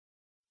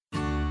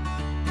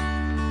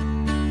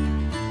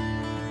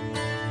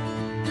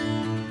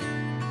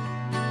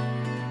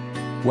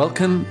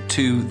Welcome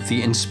to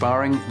the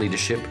Inspiring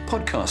Leadership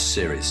podcast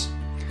series.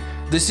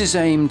 This is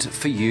aimed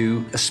for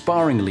you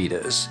aspiring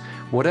leaders,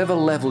 whatever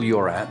level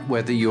you're at,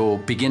 whether you're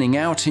beginning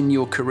out in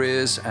your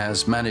careers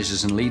as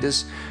managers and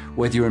leaders,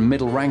 whether you're in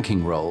middle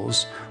ranking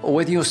roles, or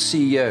whether you're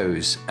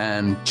CEOs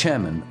and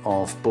chairmen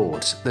of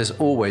boards. There's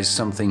always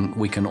something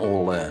we can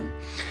all learn.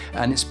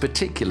 And it's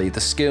particularly the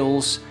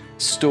skills,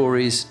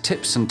 stories,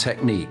 tips and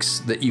techniques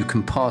that you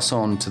can pass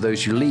on to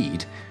those you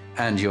lead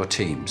and your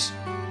teams.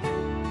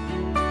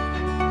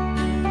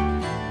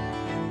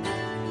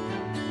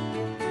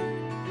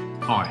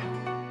 Hi,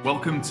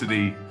 welcome to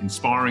the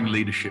Inspiring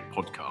Leadership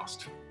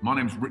podcast. My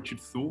name's Richard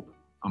Thorpe.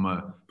 I'm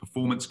a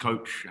performance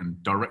coach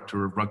and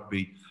director of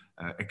rugby,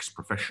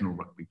 ex-professional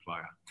rugby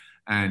player.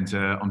 And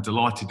I'm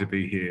delighted to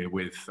be here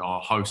with our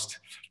host,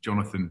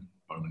 Jonathan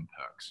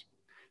Bowman-Perks.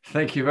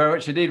 Thank you very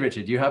much indeed,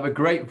 Richard. You have a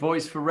great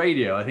voice for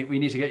radio. I think we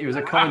need to get you as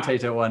a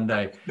commentator one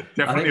day.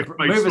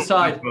 Definitely. Move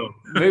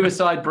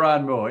aside,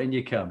 Brian Moore, in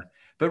you come.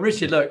 But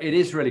Richard, look, it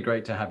is really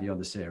great to have you on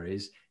the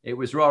series. It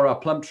was Rara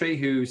Plumtree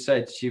who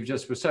said she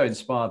just was so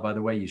inspired by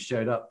the way you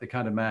showed up, the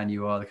kind of man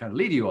you are, the kind of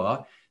leader you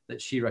are,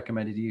 that she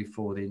recommended you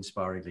for the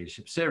Inspiring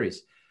Leadership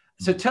series.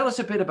 So tell us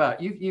a bit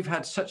about, you've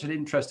had such an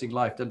interesting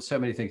life, done so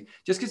many things.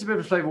 Just give us a bit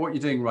of a flavor of what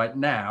you're doing right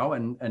now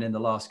and in the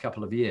last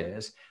couple of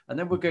years. And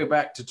then we'll go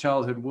back to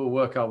childhood and we'll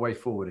work our way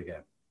forward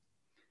again.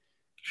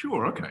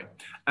 Sure, okay.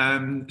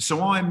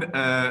 So I'm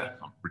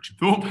Richard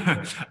Thorpe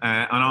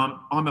and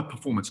I'm a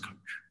performance coach.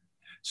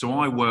 So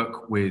I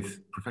work with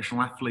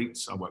professional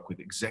athletes, I work with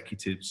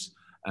executives,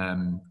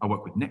 I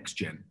work with next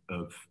gen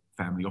of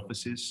family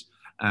offices,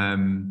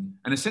 and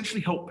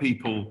essentially help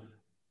people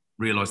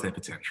realize their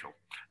potential,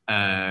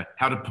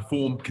 how to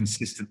perform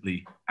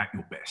consistently at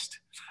your best.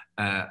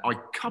 I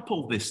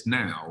couple this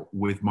now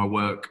with my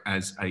work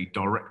as a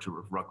director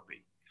of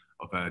rugby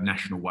of a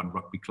National One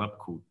rugby club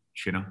called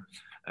Chinner.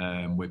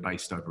 We're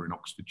based over in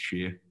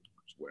Oxfordshire.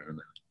 I'm just wearing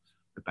the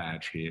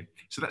badge here.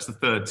 So that's the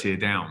third tier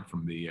down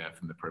from the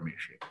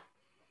Premiership.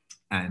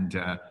 And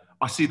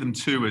I see them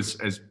too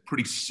as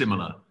pretty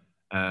similar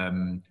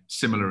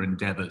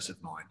endeavours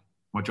of mine.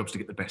 My job's to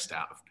get the best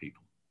out of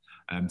people.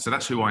 So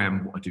that's who I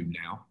am, what I do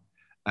now.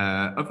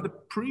 Over the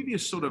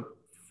previous sort of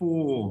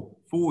 5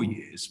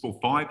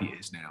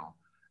 years now,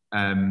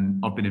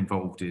 I've been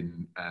involved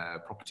in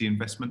property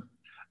investment.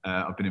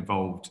 I've been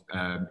involved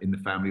in the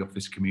family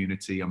office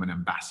community. I'm an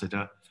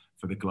ambassador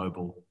for the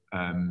global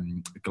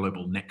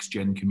next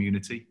gen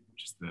community,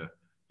 which is the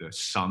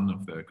son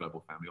of the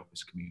global family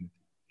office community.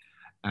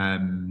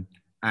 And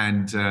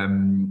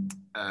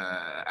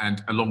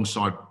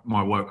alongside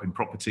my work in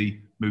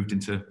property, moved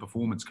into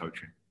performance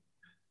coaching.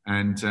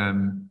 And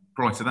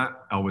prior to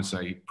that, I was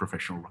a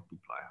professional rugby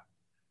player.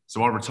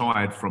 So I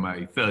retired from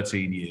a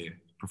 13-year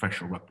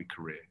professional rugby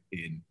career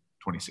in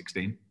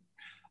 2016.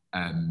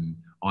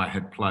 I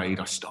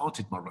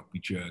started my rugby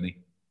journey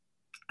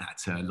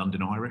at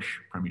London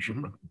Irish Premiership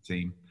rugby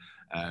team.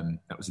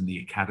 That was in the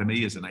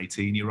academy as an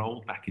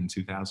 18-year-old back in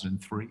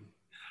 2003.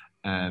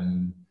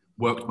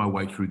 Worked my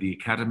way through the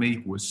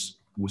academy, was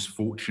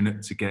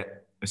fortunate to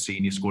get a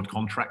senior squad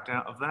contract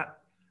out of that.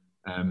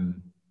 I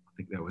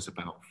think there was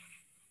about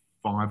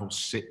 5 or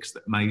 6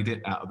 that made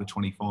it out of the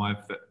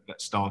 25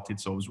 that started.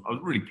 So I was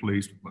really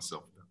pleased with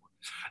myself.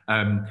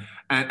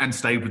 And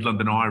stayed with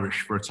London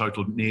Irish for a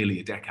total of nearly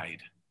a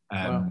decade.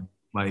 Wow.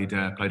 Played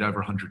over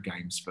 100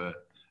 games for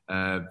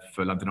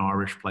London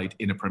Irish, played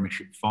in a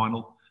Premiership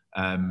final,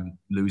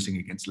 losing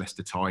against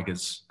Leicester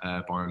Tigers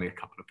by only a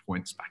couple of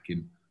points back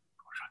in,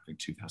 I think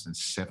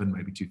 2007,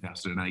 maybe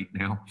 2008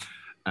 now.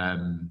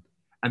 And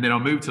then I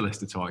moved to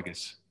Leicester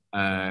Tigers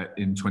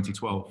in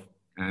 2012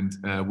 and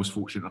was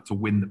fortunate enough to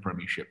win the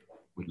Premiership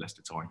with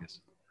Leicester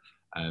Tigers.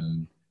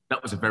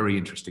 That was a very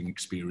interesting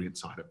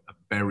experience. I had a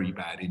very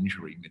bad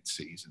injury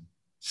mid-season.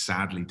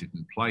 Sadly,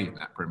 didn't play in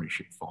that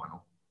Premiership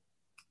final.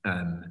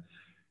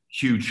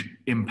 Huge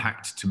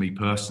impact to me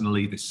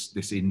personally,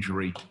 this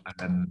injury,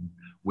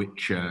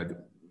 which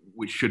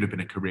should have been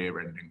a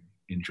career-ending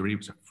injury. It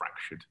was a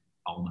fractured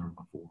ulnar in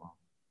my forearm.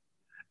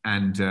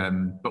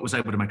 But was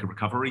able to make a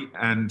recovery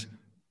and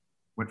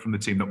went from the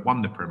team that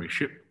won the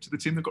Premiership to the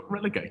team that got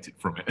relegated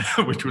from it,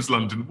 which was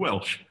London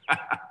Welsh.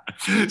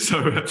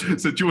 So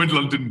joined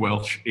London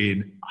Welsh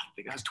in, I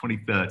think that was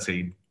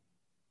 2013,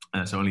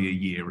 so only a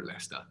year at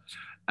Leicester.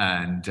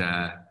 And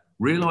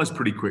realised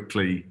pretty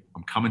quickly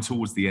I'm coming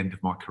towards the end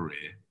of my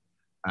career.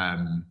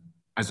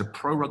 As a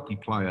pro rugby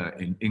player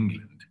in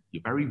England,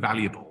 you're very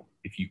valuable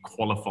if you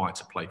qualify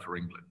to play for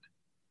England.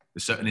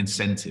 There's certain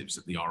incentives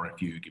that the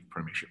RFU give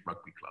Premiership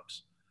rugby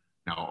clubs.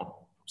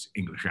 Now,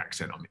 English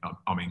accent,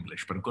 I'm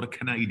English, but I've got a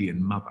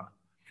Canadian mother.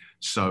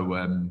 So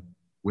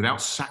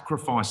without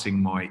sacrificing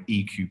my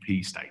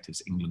EQP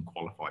status, England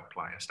qualified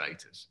player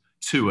status,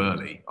 too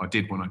early, I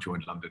did when I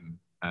joined London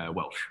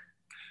Welsh,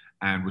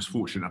 and was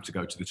fortunate enough to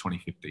go to the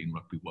 2015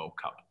 Rugby World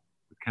Cup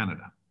with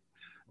Canada.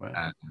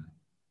 Wow.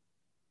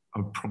 I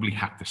would probably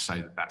have to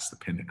say that that's the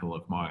pinnacle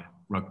of my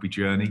rugby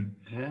journey.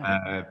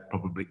 Yeah.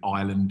 Probably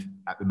Ireland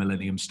at the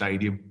Millennium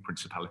Stadium,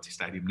 Principality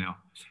Stadium now,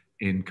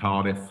 in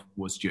Cardiff,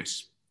 was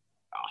just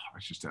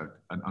it's just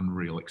an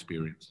unreal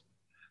experience.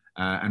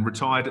 And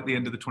retired at the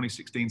end of the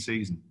 2016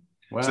 season.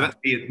 Wow. So that's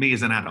me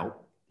as an adult.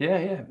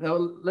 Yeah.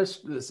 Well,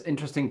 that's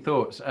interesting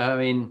thoughts. I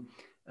mean,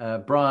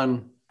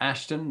 Brian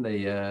Ashton,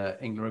 the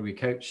England rugby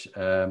coach,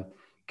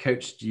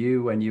 coached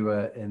you when you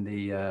were in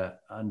the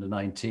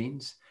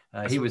under-19s.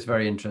 He was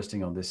very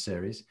interesting on this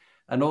series.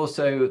 And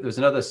also there was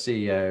another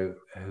CEO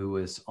who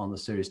was on the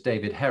series,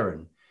 David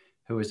Heron,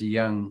 who was a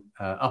young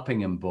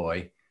Uppingham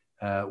boy,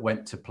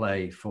 went to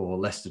play for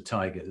Leicester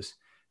Tigers,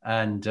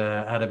 and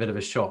had a bit of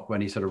a shock when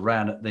he sort of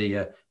ran at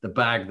the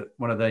bag that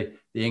one of the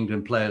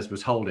England players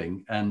was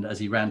holding. And as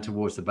he ran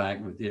towards the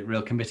bag, with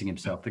real committing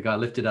himself, the guy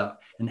lifted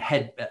up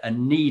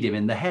and kneed him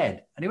in the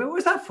head. And he went, "What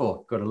was that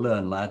for?" "Got to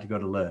learn, lad, you got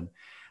to learn."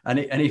 And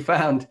he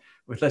found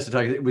with Leicester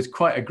Tigers, it was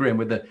quite a grim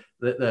with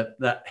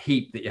that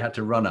heap that you had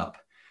to run up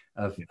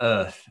of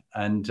earth.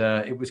 And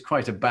it was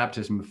quite a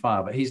baptism of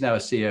fire, but he's now a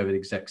CEO of an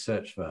exec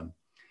search firm.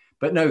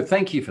 But no,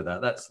 thank you for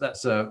that.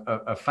 That's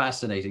a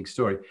fascinating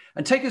story.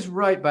 And take us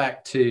right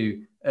back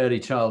to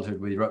early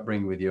childhood with your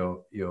upbringing with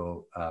your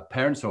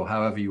parents, or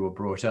however you were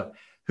brought up.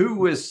 Who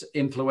was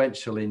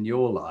influential in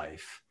your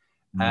life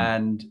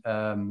and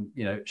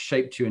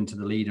shaped you into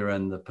the leader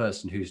and the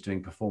person who's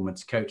doing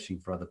performance coaching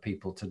for other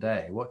people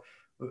today?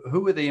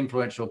 Who were the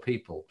influential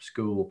people?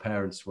 School,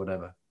 parents,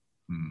 whatever.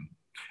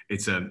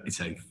 It's a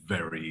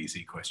very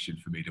easy question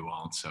for me to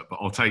answer, but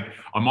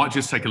I might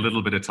just take a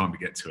little bit of time to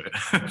get to it.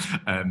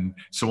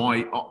 So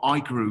I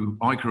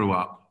grew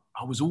up,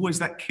 I was always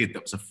that kid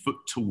that was a foot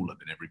taller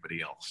than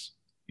everybody else.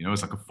 You know, I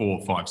was like a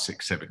 4, 5,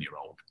 6,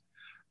 7-year-old.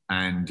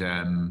 And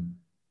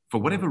for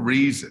whatever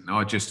reason,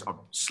 I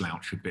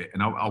slouched a bit,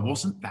 and I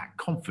wasn't that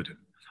confident.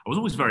 I was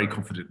always very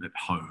confident at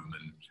home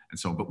and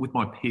so on, but with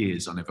my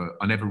peers, I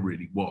never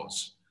really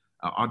was.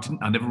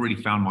 I never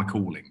really found my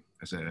calling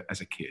as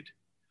a kid.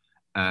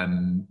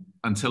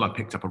 Until I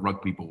picked up a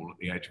rugby ball at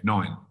the age of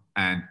 9,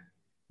 and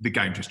the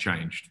game just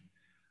changed.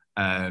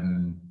 Duck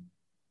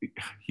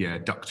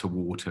to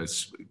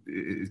waters.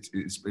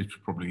 It's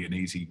probably an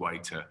easy way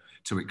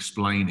to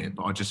explain it,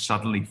 but I just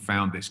suddenly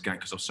found this game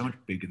because I was so much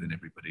bigger than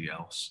everybody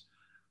else.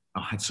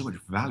 I had so much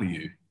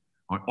value.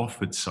 I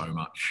offered so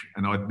much,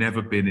 and I'd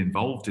never been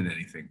involved in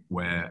anything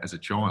where, as a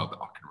child, that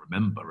I can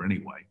remember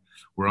anyway,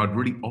 where I'd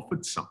really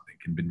offered something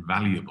and been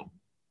valuable.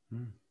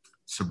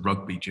 So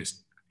rugby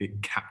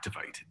it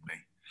captivated me.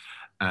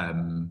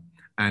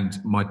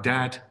 And my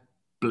dad,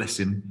 bless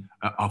him,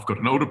 I've got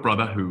an older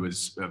brother who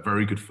was a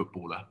very good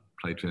footballer,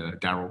 played for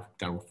Darryl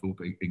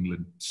Thorpe,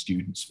 England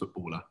students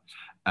footballer.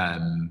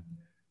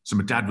 So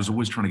my dad was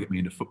always trying to get me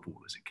into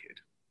football as a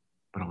kid,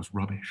 but I was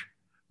rubbish.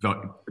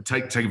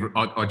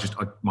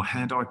 My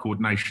hand-eye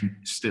coordination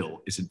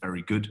still isn't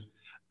very good.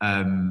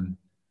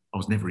 I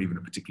was never even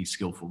a particularly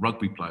skillful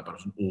rugby player, but I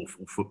was an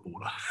awful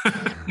footballer.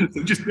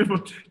 So just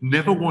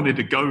never wanted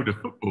to go to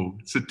football.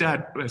 So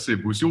Dad, bless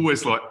him, was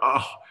always like,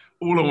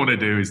 all I want to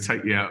do is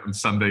take you out on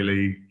Sunday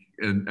league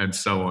and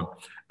so on.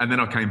 And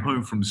then I came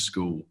home from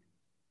school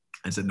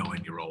as a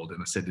 9-year-old,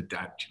 and I said to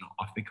Dad,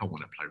 I think I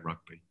want to play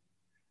rugby.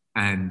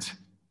 And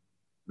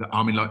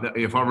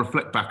if I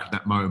reflect back at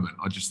that moment,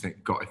 I just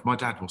think, God, if my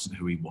dad wasn't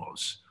who he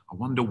was, I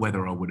wonder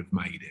whether I would have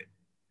made it.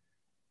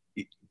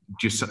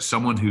 Just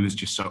someone who is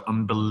just so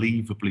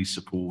unbelievably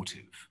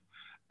supportive,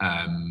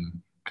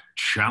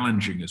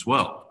 challenging as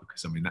well,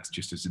 because that's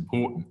just as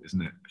important,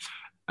 isn't it?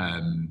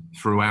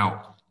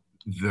 Throughout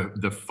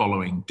the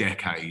following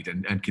decade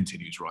and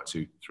continues right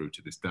through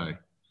to this day.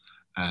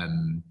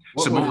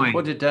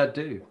 What did Dad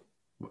do?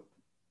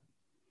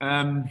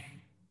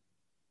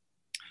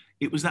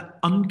 It was that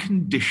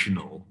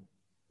unconditional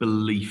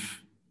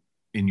belief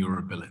in your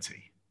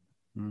ability,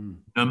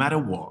 no matter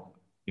what.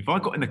 If I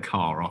got in the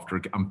car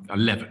I'm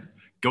 11,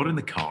 got in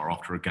the car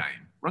after a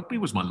game, rugby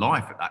was my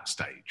life at that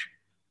stage.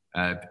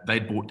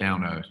 They'd brought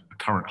down a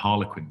current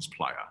Harlequins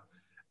player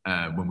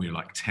when we were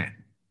like 10.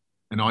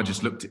 And I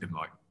just looked at him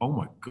like, oh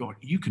my God,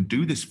 you can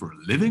do this for a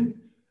living?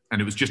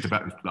 And it was just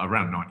about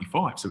around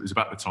 95. So it was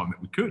about the time that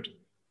we could.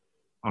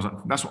 I was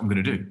like, that's what I'm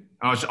going to do.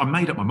 I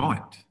made up my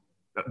mind.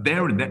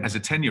 There and then, as a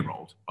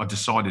 10-year-old, I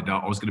decided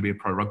I was going to be a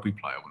pro rugby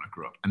player when I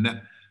grew up. And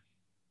that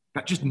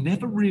just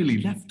never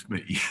really left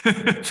me.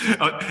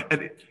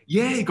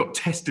 It got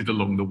tested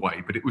along the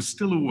way, but it was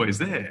still always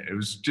there. It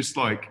was just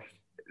like,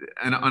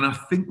 and I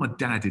think my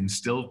dad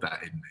instilled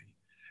that in me.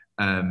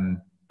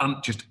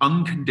 Just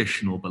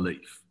unconditional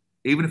belief.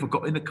 Even if I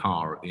got in the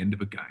car at the end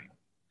of a game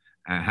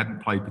and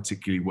hadn't played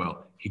particularly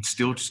well, he'd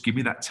still just give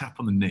me that tap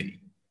on the knee,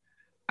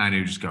 and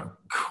he'd just go,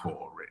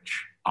 "Cool,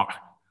 Rich.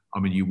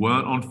 You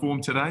weren't on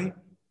form today,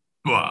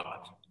 but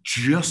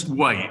just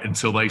wait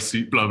until they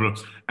see blah blah."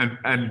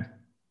 And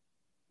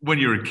when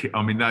you're a kid,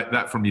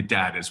 that from your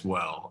dad as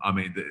well.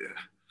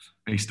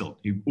 He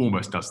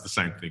almost does the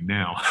same thing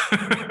now.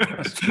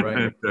 That's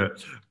right.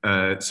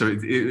 So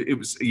it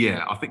was,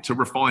 I think to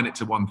refine it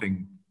to one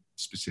thing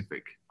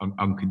specific,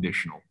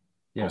 unconditional,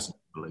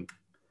 possibly.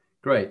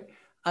 Great.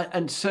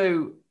 And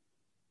so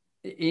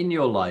in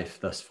your life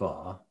thus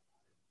far,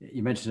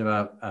 you mentioned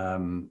about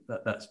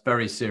that's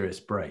very serious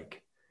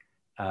break.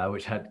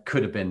 which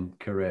could have been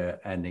career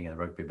ending in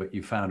rugby, but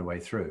you found a way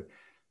through.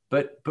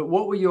 But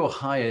what were your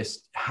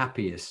highest,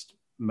 happiest,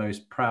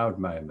 most proud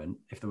moment,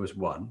 if there was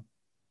one?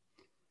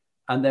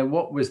 And then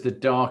what was the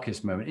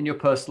darkest moment in your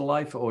personal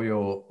life or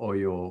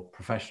your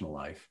professional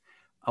life?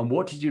 And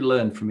what did you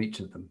learn from each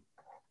of them?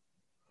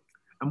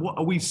 And what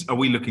are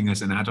we looking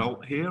as an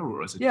adult here,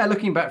 or as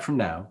looking back from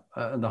now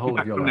and the whole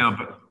of your life? Now,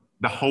 but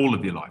the whole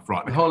of your life,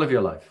 right? The whole of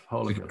your life,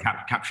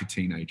 capture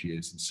teenage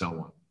years and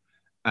so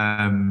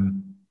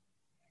on.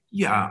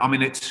 Yeah, I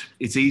mean,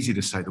 it's easy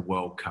to say the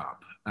World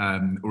Cup,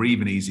 or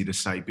even easy to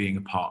say being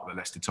a part of the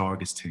Leicester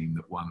Tigers team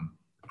that won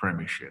the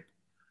Premiership,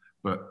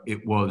 but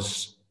it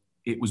was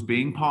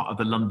being part of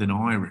the London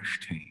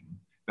Irish team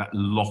that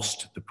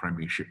lost the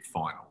Premiership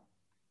final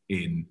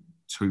in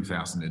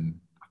 2000 and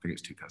I think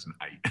it's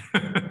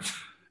 2008.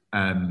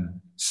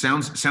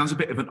 Sounds a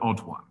bit of an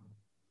odd one,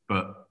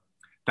 but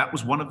that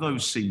was one of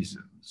those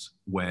seasons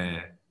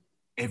where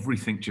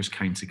everything just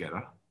came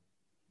together.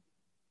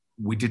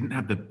 We didn't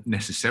have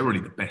necessarily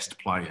the best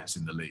players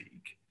in the league.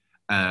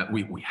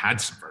 We had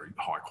some very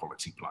high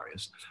quality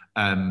players,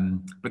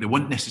 but they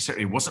weren't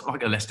necessarily. It wasn't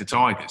like a Leicester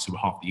Tigers who were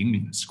half the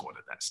England squad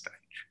at that stage.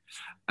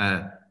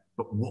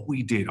 But what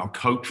we did, our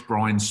coach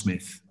Brian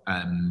Smith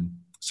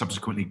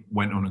subsequently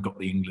went on and got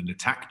the England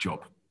attack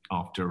job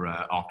after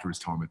his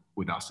time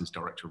with us as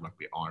director of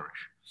rugby at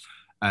Irish.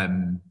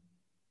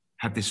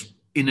 Had this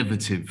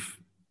innovative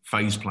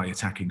phase play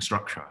attacking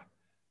structure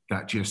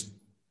that just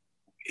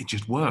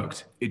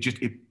worked.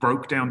 It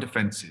broke down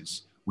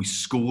defences. We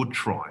scored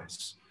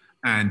tries.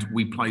 And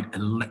we played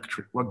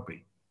electric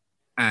rugby.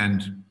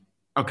 And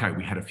okay,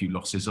 we had a few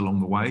losses along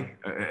the way,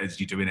 as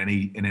you do in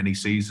any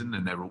season,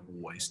 and they're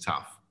always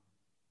tough.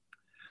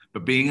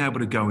 But being able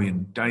to go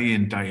in,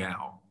 day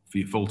out for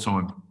your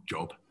full-time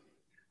job,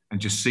 and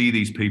just see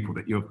these people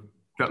that you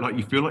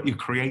feel like you're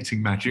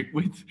creating magic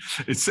with.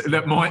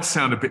 That might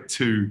sound a bit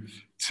too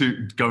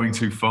going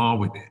too far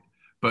with it,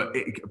 but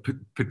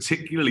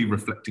particularly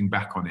reflecting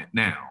back on it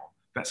now.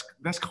 That's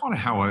kind of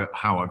how I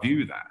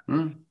view that.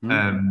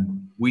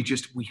 We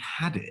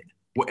had it,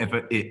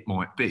 whatever it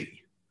might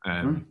be.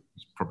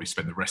 Probably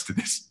spend the rest of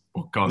this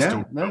podcast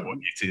talking about what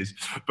it is,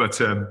 but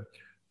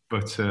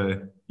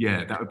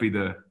yeah, that would be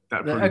the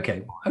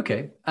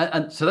okay.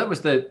 And so that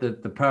was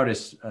the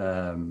proudest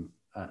and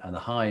the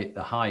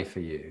high for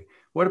you.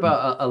 What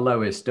about a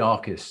lowest,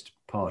 darkest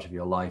part of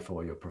your life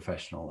or your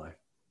professional life?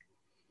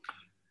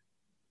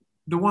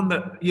 The one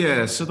that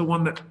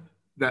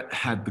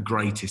had the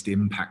greatest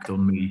impact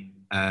on me.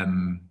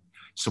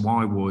 So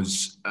I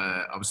was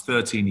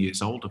 13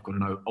 years old. I've got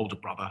an older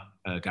brother,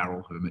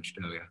 Daryl, who I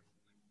mentioned earlier,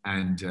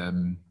 and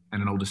an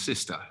older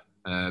sister,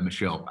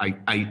 Michelle, 8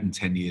 and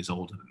 10 years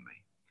older than me.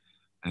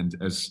 And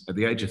at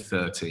the age of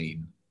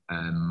 13,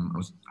 I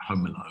was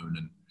home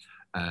alone,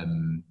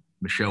 and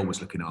Michelle was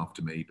looking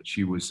after me, but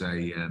she was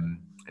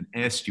an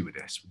air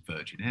stewardess with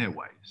Virgin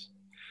Airways.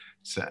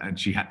 So, and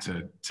she had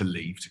to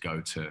leave to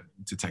go to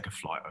take a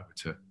flight over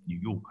to New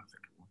York, I think.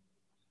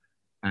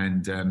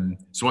 And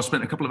so I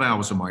spent a couple of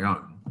hours on my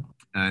own,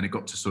 and it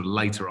got to sort of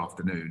later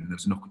afternoon, and there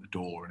was a knock at the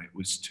door, and it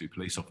was 2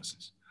 police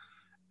officers.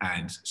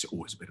 And it's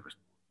always a bit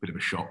of a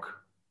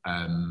shock.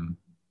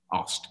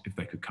 Asked if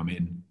they could come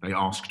in. They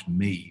asked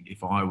me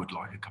if I would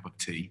like a cup of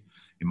tea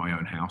in my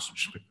own house,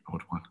 which is a bit of an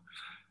odd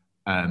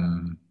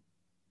one.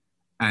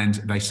 And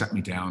they sat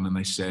me down and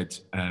they said,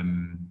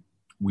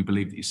 we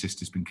believe that your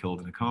sister's been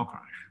killed in a car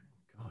crash.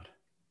 God.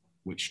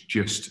 Which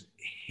just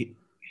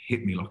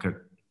hit me like a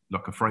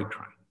freight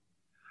train.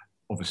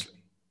 Obviously,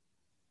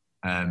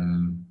 I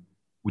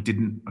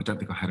don't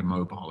think I had a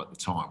mobile at the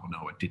time. Well,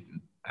 no, I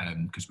didn't,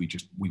 because we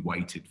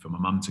waited for my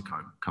mum to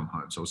come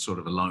home. So I was sort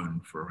of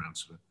alone for around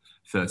sort of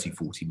 30,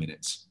 40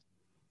 minutes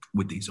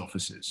with these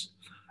officers,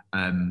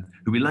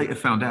 who we later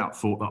found out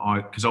thought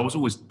that because I was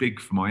always big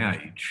for my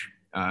age.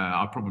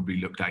 I probably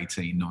looked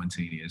 18,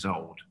 19 years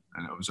old,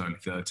 and I was only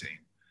 13,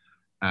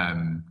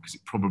 because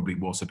it probably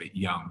was a bit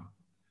young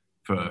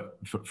for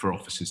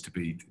officers to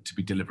be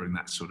delivering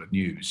that sort of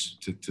news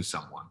to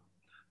someone.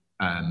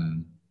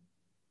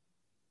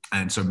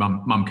 And so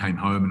mum came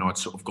home, and I'd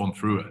sort of gone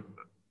through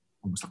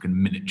almost like a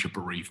miniature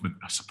bereavement,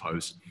 I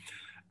suppose.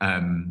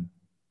 I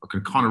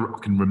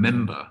can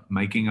remember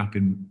making up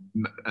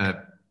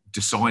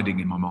deciding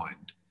in my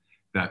mind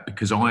that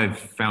because I've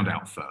found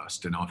out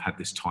first and I've had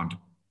this time to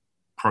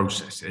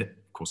process it,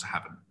 of course I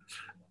haven't,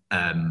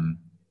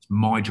 it's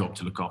my job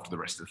to look after the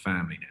rest of the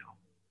family now.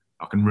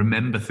 I can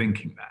remember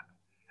thinking that.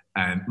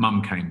 And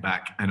mum came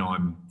back, and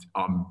I'm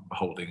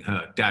holding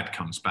her. Dad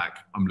comes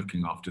back. I'm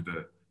looking after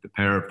the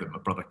pair of them. My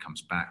brother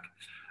comes back,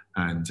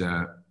 and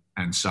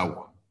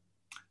so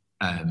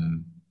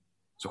on.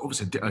 So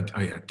obviously a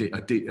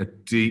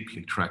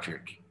deeply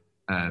tragic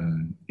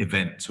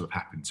event to have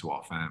happened to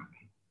our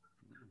family.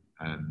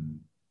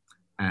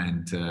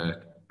 And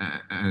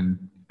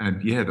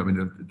yeah, I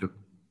mean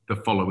the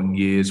following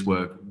years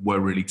were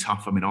really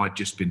tough. I mean, I'd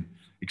just been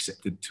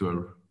accepted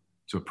to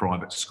a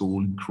private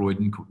school in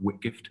Croydon called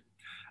Whitgift,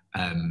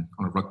 on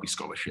a rugby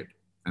scholarship,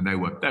 and they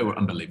were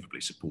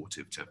unbelievably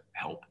supportive to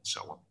help and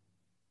so on.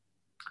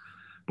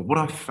 But what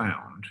I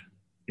found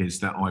is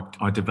that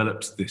I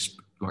developed this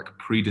like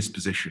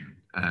predisposition,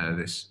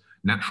 this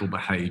natural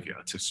behavior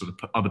to sort of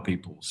put other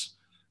people's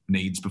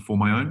needs before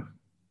my own.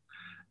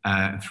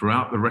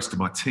 Throughout the rest of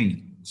my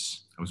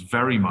teens, I was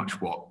very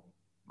much what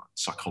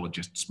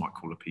psychologists might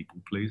call a people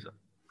pleaser.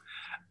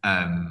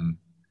 I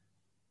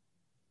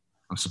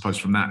suppose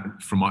from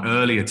my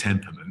earlier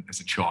temperament as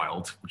a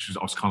child, I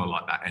was kind of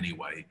like that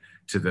anyway,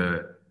 to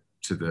the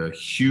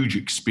huge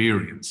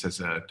experience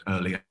as an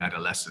early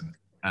adolescent,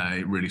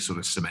 it really sort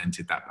of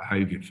cemented that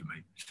behaviour for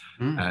me.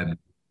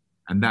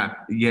 And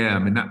that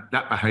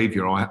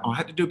behaviour I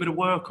had to do a bit of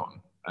work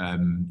on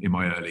in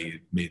my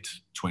early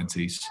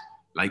mid-20s,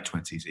 late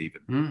 20s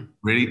even,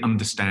 really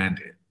understand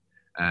it.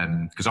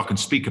 Because I can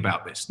speak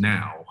about this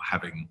now,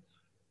 having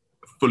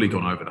fully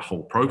gone over the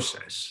whole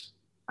process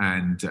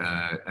and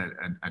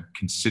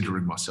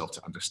considering myself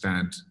to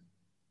understand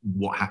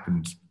what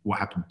happened,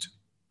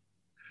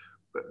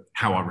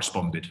 how I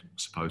responded, I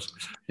suppose,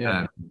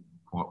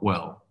 quite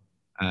well.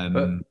 I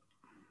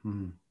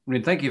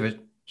mean, thank you for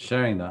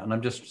sharing that. And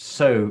I'm just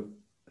so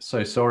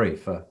sorry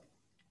for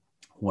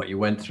what you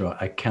went through.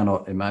 I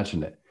cannot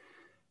imagine it.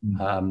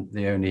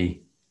 The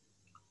only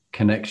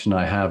connection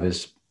I have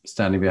is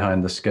standing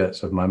behind the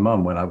skirts of my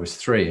mum when I was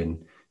 3,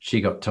 and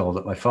she got told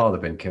that my father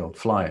had been killed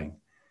flying.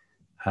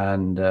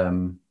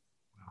 And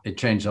it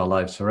changed our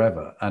lives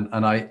forever.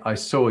 And I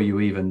saw you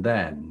even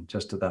then,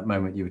 just at that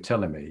moment you were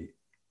telling me,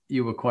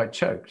 you were quite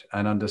choked,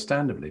 and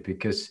understandably,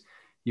 because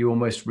you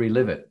almost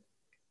relive it.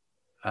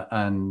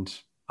 And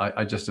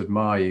I just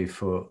admire you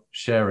for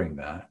sharing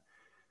that.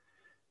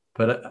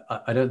 But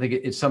I don't think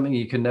it's something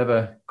you can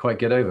never quite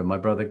get over. My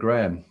brother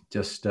Graham,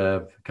 just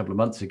a couple of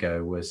months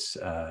ago, was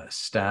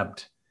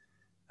stabbed.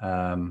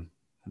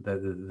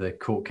 The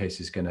court case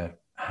is going to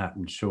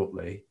happen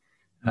shortly.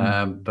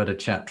 But a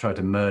chap tried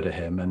to murder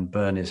him and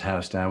burn his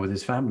house down with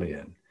his family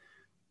in.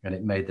 And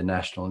it made the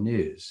national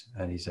news.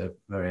 And he's a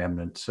very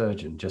eminent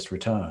surgeon, just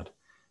retired.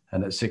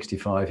 And at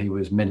 65, he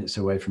was minutes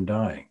away from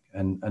dying.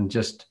 And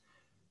just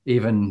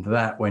even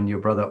that, when your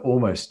brother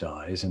almost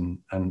dies and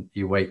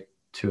you wait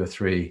 2 or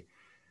 3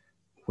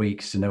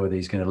 weeks to know whether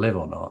he's going to live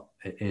or not,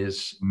 it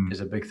is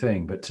a big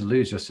thing. But to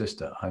lose your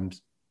sister, I'm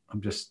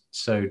just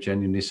so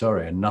genuinely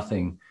sorry. And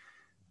nothing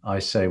I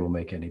say will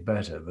make any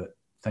better. But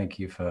thank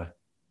you for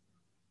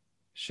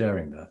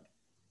sharing that.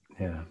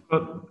 Yeah.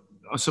 But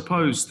I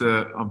suppose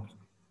that I'm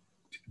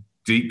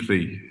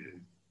deeply,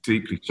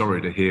 deeply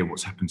sorry to hear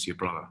what's happened to your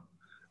brother.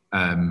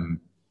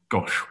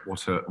 Gosh,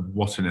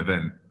 what an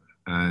event.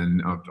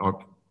 And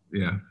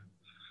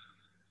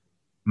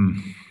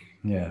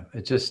yeah,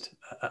 it just,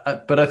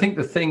 but I think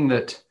the thing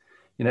that,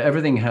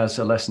 everything has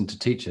a lesson to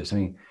teach us. I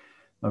mean,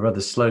 my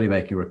brother's slowly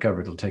making a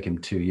recovery. It'll take him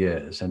 2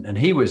 years. And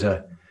he was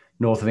a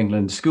North of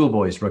England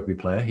schoolboys rugby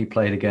player. He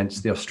played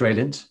against the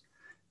Australians.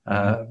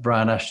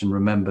 Brian Ashton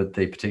remembered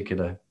the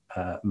particular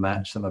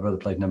match that my brother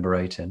played number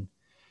 8 in.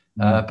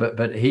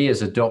 But he,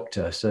 as a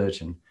doctor,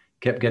 surgeon,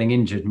 kept getting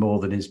injured more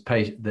than his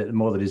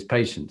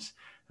patients.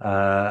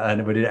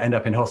 And would end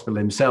up in hospital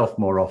himself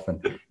more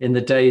often in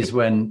the days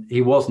when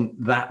he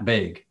wasn't that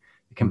big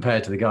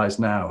compared to the guys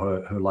now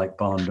who are like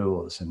barn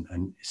doors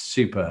and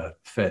super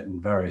fit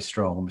and very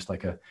strong, almost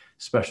like a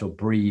special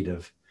breed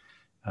of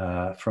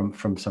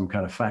from some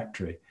kind of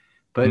factory.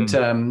 But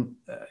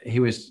he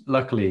was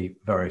luckily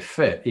very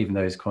fit, even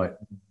though he's quite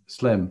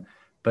slim.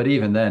 But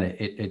even then,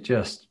 it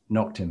just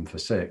knocked him for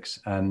 6,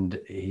 and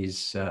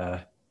he's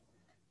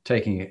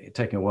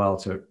taking a while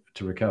to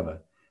recover.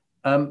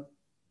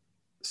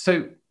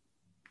 So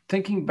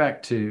thinking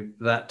back to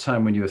that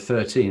time when you were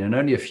 13, and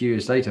only a few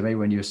years later, maybe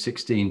when you were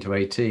 16 to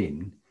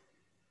 18,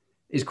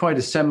 is quite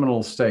a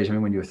seminal stage. I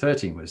mean, when you were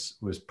 13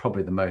 was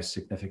probably the most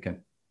significant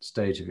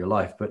stage of your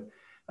life. But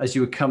as you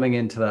were coming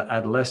into that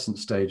adolescent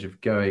stage of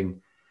going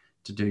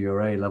to do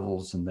your A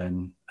levels and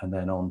then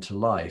on to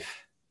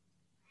life,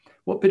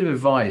 what bit of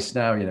advice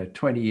now,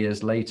 20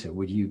 years later,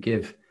 would you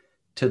give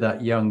to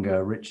that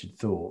younger Richard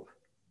Thorpe?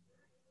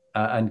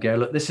 And go,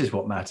 look, this is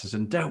what matters,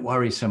 and don't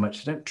worry so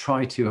much. Don't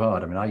try too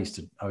hard. I mean, I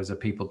was a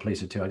people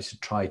pleaser too. I used to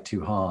try too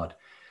hard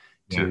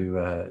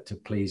to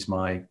please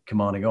my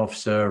commanding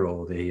officer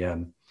or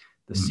the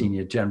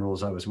senior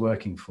generals I was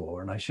working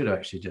for, and I should have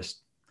actually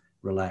just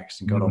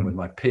relaxed and got on with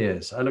my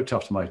peers. I looked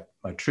after my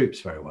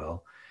troops very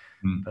well,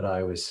 but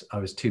I was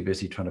too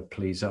busy trying to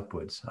please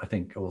upwards. I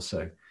think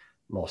also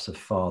loss of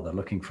father,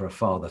 looking for a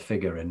father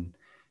figure in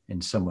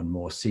someone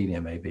more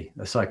senior, maybe.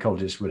 A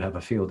psychologist would have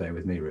a field day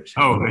with me, Rich.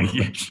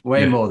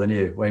 Way more than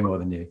you.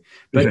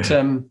 But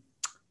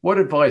what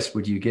advice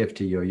would you give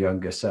to your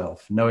younger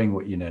self, knowing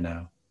what you know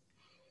now?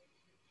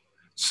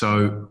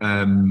 So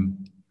I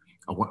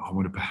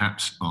want to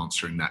perhaps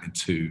answering that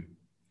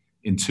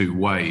in two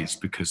ways,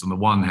 because on the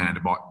one hand,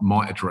 I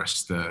might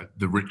address the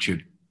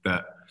Richard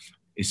that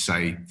is,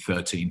 say,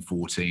 13,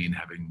 14,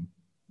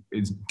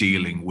 is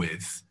dealing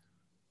with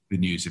the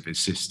news of his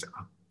sister.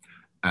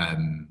 I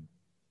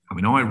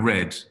mean, I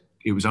read,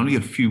 it was only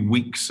a few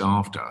weeks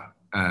after,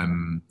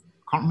 can't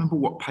remember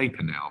what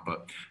paper now,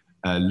 but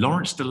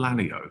Lawrence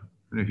Dallaglio, I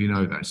don't know if you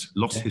know this,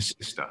 lost his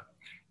sister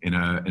in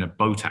a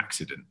boat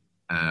accident.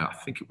 I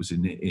think it was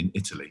in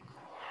Italy,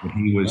 when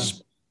he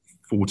was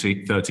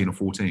 13 or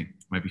 14,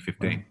 maybe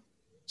 15,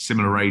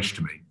 similar age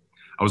to me.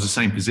 I was the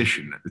same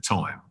position at the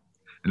time.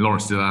 And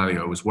Lawrence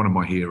Dallaglio was one of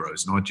my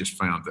heroes. And I just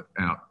found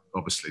out,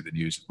 obviously, the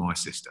news of my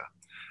sister.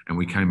 And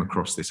we came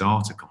across this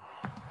article.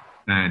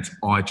 And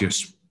I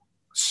just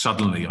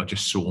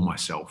saw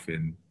myself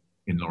in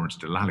Lawrence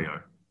Dallaglio.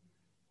 And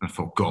I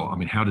thought, God, I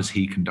mean, how does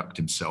he conduct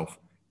himself?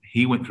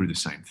 He went through the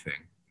same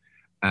thing.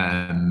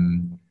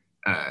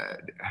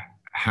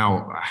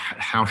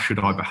 How should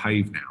I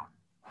behave now?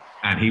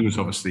 And he was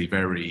obviously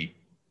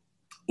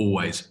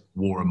always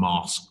wore a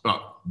mask.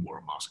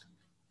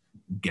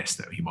 Guess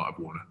that he might have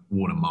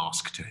worn a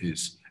mask to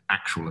his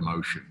actual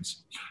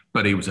emotions,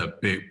 but he was a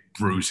big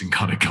bruising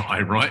kind of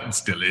guy, right? And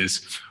still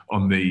is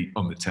on the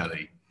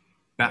telly.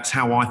 That's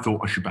how I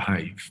thought I should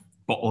behave.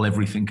 Bottle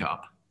everything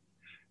up,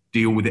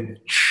 deal with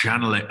it,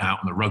 channel it out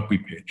on the rugby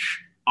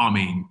pitch. I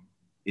mean,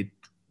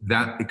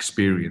 that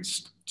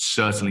experience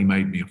certainly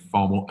made me a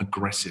far more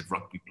aggressive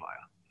rugby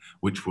player,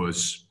 which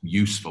was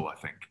useful, I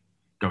think,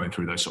 going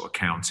through those sort of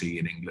county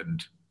in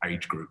England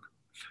age group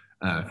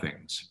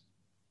things.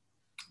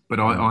 But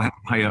I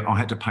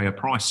had to pay a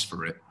price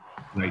for it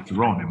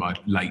later on in my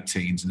late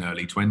teens and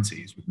early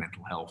 20s with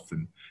mental health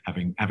and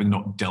having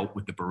not dealt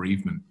with the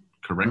bereavement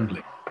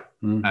correctly.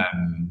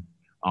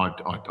 I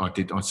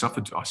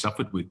suffered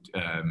with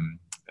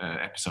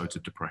episodes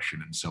of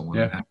depression and so on.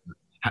 Yeah. And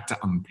had to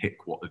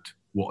unpick what had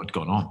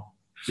gone on.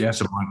 Yeah.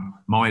 So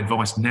my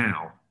advice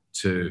now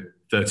to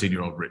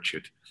 13-year-old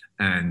Richard,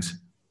 and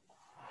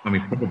I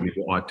mean probably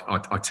what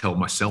I tell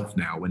myself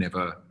now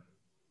whenever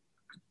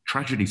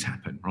tragedies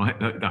happen, right?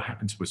 That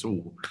happen to us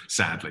all,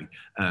 sadly.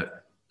 Crap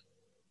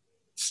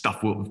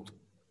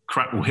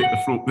will hit the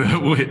floor,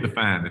 will hit the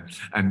fan,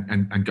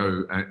 and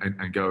go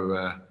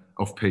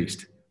off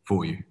piste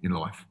for you in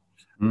life.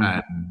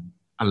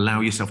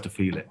 Allow yourself to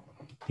feel it.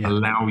 Yeah.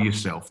 Allow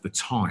yourself the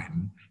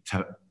time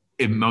to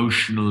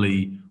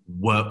emotionally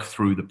work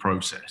through the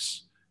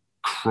process.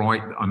 Cry.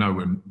 I know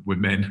we're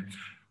men.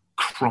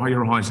 Cry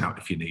your eyes out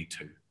if you need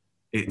to.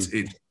 It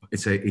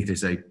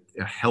is a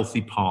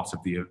healthy part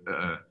of the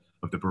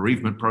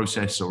bereavement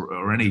process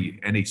or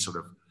any sort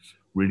of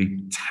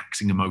really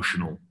taxing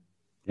emotional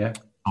time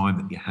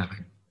that you're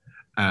having.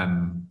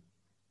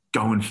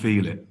 Go and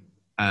feel it,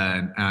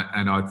 and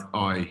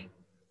I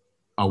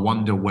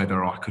wonder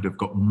whether I could have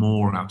got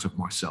more out of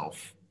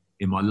myself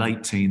in my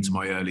late teens,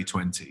 my early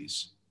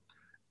 20s,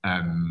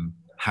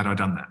 had I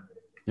done that.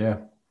 Yeah.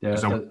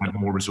 Because I would have had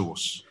more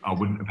resource. I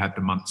wouldn't have had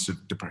the months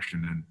of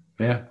depression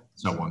and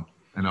so on.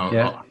 And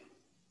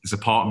there's a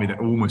part of me that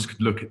almost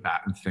could look at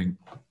that and think,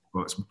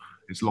 well,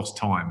 it's lost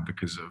time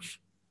because of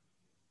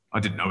I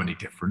didn't know any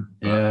different.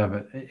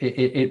 But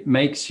it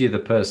makes you the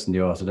person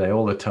you are today.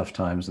 All the tough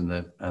times and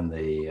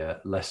the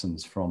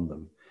lessons from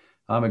them.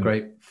 I'm a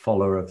great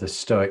follower of the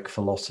Stoic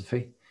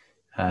philosophy,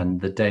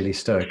 and the Daily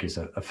Stoic is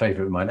a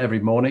favorite of mine. Every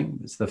morning,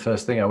 it's the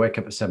first thing. I wake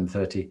up at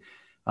 7:30.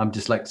 I'm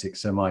dyslexic,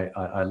 so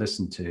I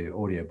listen to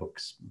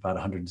audiobooks, about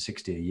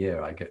 160 a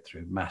year. I get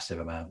through massive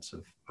amounts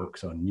of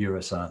books on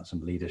neuroscience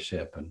and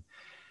leadership and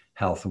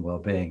health and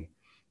well-being.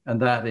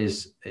 And that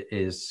is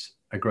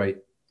a great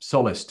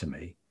solace to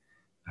me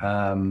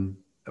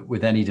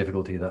with any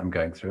difficulty that I'm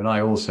going through. And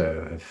I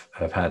also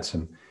have had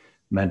some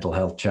mental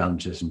health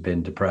challenges and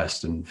been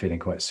depressed and feeling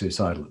quite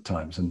suicidal at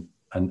times. And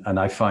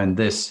I find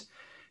this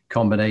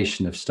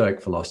combination of Stoic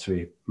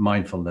philosophy,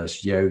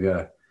 mindfulness,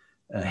 yoga,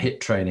 HIIT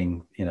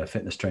training,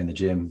 fitness train, the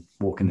gym,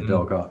 walking the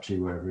dog, Archie,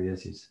 wherever he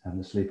is, he's having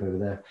a sleep over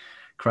there,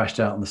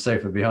 crashed out on the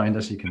sofa behind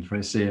us. You can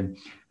probably see him.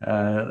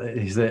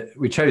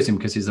 We chose him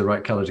because he's the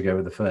right color to go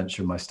with the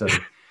furniture in my study.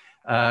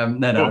 I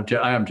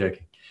am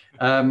joking.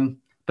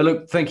 But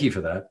look, thank you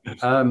for that.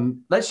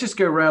 Let's just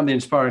go around the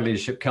Inspiring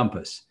Leadership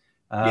Compass.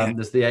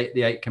 There's the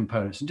eight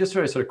components, and just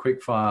very sort of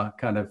quick fire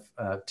kind of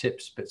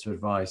tips, bits of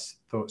advice,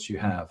 thoughts you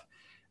have.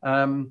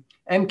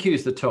 MQ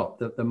is the top,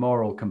 the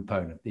moral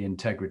component, the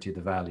integrity,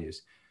 the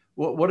values.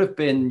 What have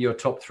been your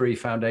top three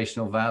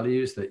foundational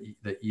values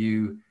that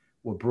you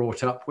were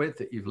brought up with,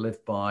 that you've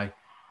lived by?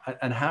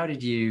 And how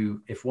did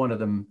you, if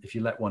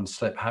you let one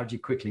slip, how did you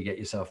quickly get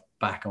yourself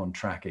back on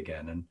track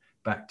again and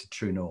back to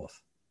true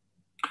north?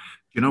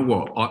 You know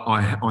what?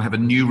 I have a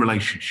new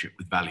relationship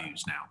with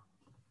values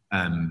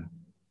now.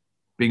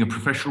 Being a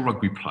professional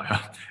rugby player,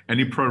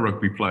 any pro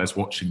rugby players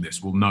watching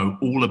this will know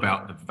all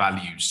about the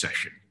values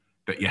session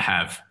that you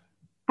have,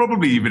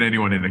 probably even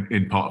anyone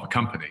in part of a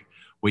company,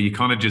 where you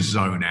kind of just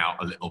zone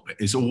out a little bit.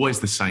 It's always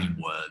the same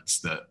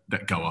words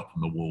that go up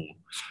on the wall.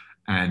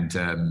 And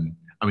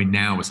I mean,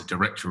 now as a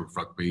director of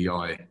rugby,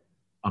 I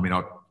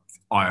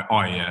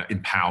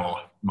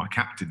empower my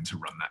captain to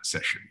run that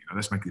session.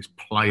 Let's make this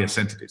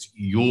player-centered. It's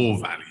your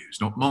values,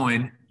 not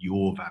mine,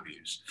 your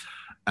values.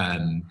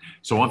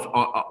 So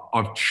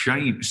I've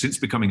changed since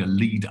becoming a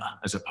leader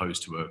as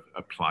opposed to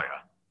a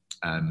player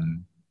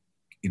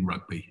in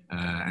rugby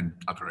and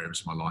other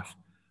areas of my life.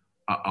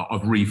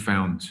 I've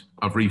refound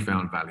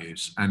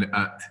values, and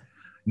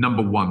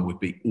number one would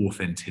be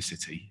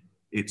authenticity.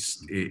 it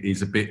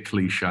is a bit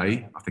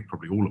cliche. I think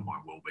probably all of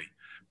mine will be,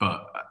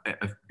 but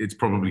it's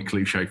probably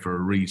cliche for a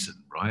reason,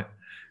 right?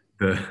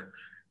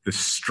 The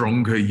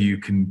stronger you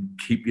can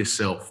keep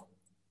yourself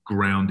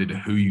grounded to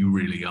who you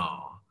really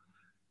are,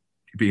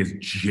 be as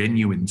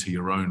genuine to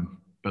your own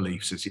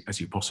beliefs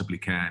as you possibly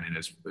can in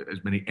as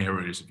many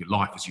areas of your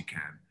life as you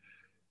can,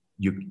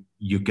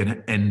 you're going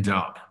to end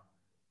up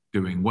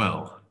doing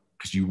well,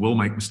 because you will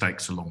make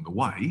mistakes along the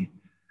way,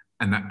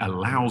 and that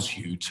allows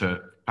you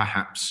to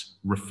perhaps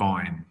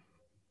refine,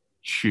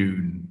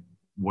 tune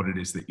what it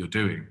is that you're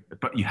doing.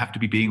 But you have to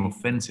be being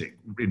authentic,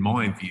 in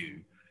my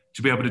view,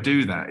 to be able to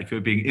do that. If you're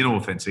being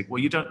inauthentic,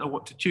 well, you don't know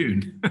what to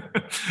tune.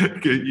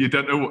 You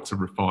don't know what to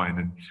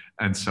refine,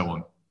 and so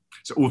on.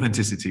 So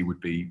authenticity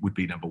would be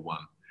number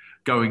one.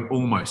 Going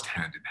almost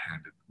hand in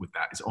hand with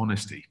that is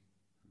honesty.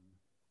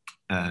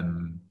 At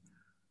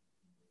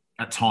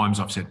times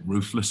I've said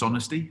ruthless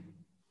honesty.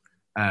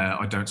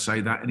 I don't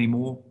say that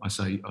anymore. I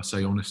say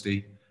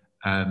honesty.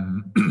 I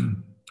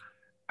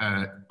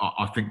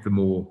think the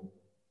more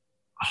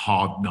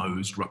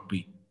hard-nosed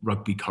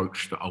rugby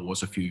coach that I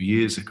was a few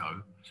years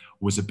ago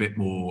was a bit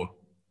more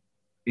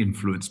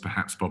influenced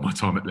perhaps by my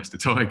time at Leicester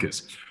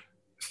Tigers.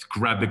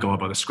 Grab the guy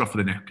by the scruff of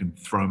the neck and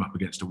throw him up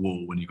against a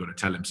wall when you've got to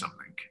tell him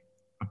something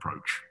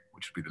approach,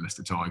 which would be the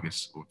Leicester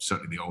Tigers, or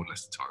certainly the old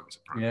Leicester Tigers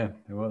approach. Yeah,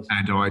 it was.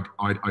 And I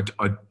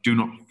do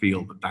not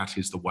feel that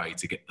is the way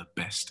to get the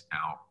best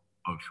out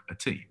of a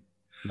team.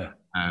 No.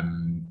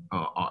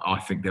 I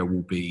think there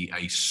will be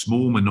a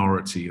small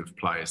minority of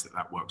players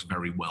that works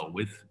very well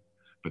with,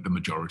 but the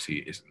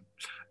majority isn't.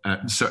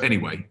 So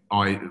anyway,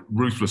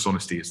 ruthless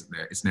honesty isn't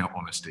there. It's now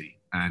honesty,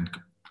 and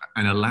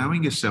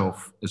allowing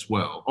yourself as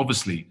well.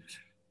 Obviously,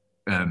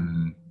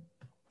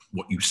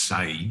 what you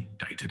say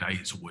day to day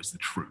is always the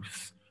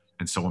truth,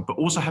 and so on. But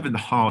also having the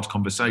hard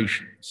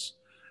conversations.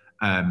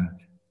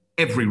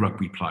 Every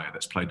rugby player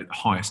that's played at the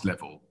highest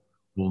level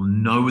will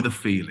know the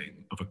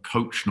feeling of a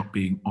coach not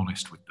being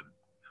honest with them.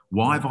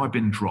 Why have I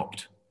been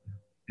dropped?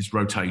 Is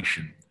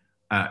rotation.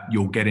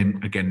 You'll get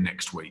him again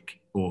next week.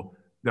 Or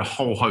the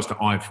whole host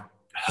that I've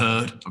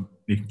heard,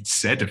 even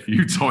said a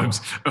few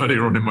times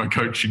earlier on in my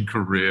coaching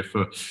career,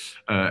 for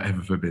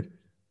heaven forbid.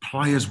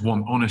 Players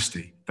want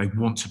honesty. They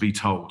want to be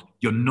told,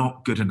 you're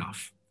not good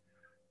enough.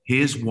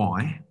 Here's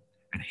why,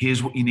 and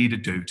here's what you need to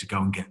do to go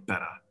and get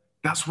better.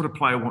 That's what a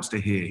player wants to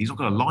hear. He's not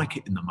going to like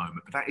it in the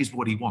moment, but that is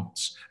what he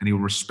wants, and he'll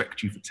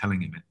respect you for telling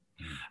him it.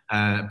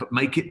 But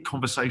make it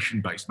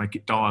conversation-based, make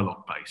it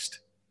dialogue-based.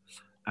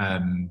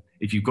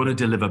 If you've got to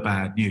deliver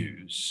bad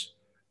news,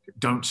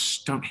 don't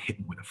hit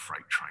them with a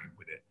freight train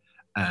with it.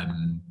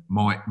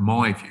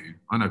 My view,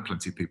 I know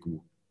plenty of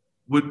people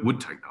would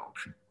take that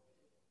option,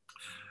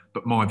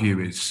 but my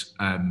view is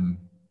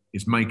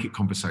make it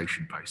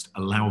conversation-based.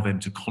 Allow them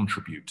to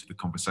contribute to the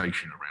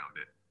conversation around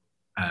it.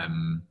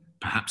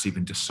 Perhaps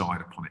even decide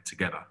upon it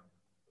together.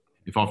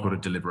 If I've got to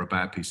deliver a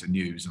bad piece of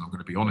news and I'm going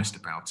to be honest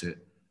about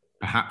it,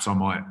 perhaps I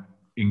might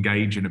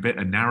engage in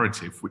a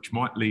narrative which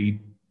might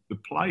lead the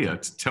player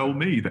to tell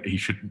me that he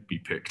shouldn't be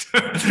picked,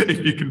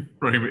 if you can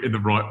frame it in the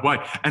right way.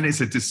 And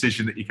it's a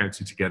decision that you go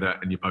to together,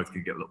 and you both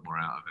can get a lot more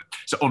out of it.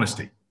 So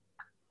honesty.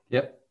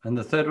 Yep. And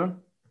the third one?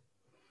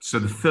 So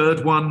the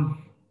third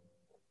one...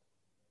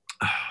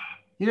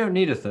 You don't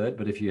need a third,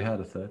 but if you had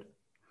a third.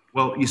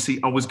 Well, you see,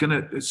 I was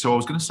going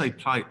to say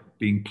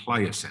being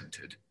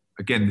player-centered.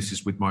 Again, this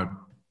is with my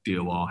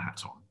DOR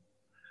hat on.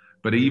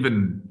 But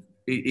even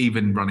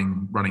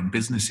running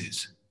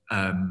businesses,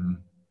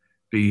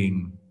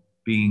 being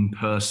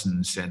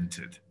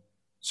person-centered.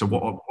 So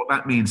what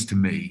that means to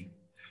me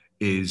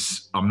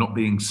is I'm not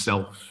being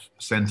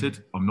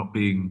self-centered. I'm not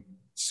being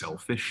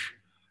selfish.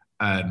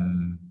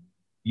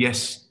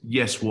 Yes,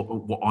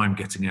 what I'm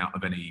getting out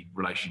of any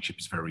relationship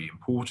is very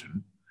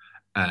important.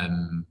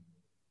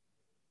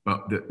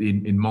 But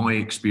in my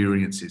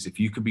experiences, if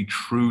you can be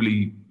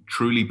truly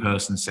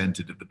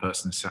person-centered of the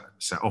person sat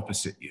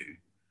opposite you,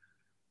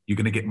 you're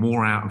going to get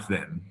more out of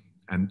them,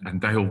 and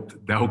they'll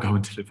go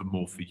and deliver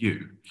more for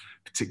you,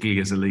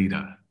 particularly as a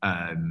leader.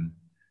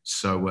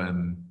 So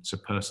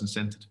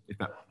person-centered, if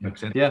that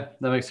makes sense. Yeah,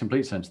 that makes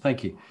complete sense.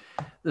 Thank you.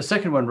 The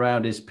second one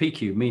round is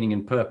PQ, meaning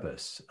and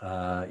purpose.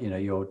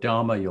 Your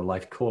dharma, your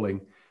life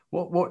calling.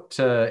 What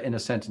in a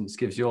sentence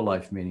gives your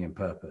life meaning and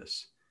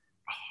purpose?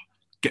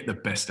 Get the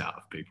best out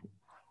of people.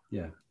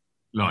 Yeah.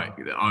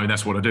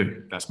 That's what I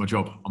do. That's my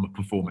job. I'm a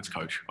performance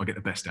coach. I get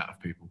the best out of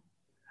people.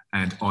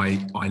 And I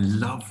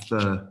love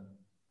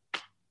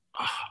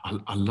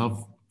I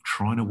love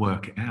trying to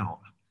work it out.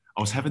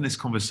 I was having this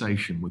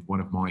conversation with one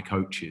of my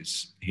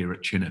coaches here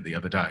at Chinna the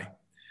other day.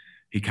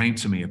 He came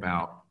to me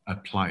about a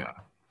player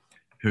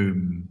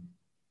whom,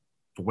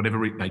 for whatever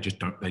reason,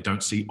 they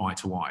don't see eye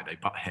to eye. They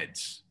butt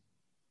heads.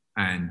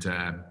 And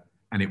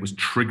it was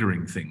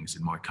triggering things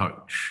in my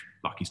coach,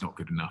 like he's not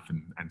good enough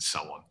and so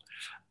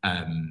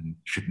on.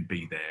 Shouldn't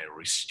be there, or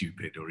he's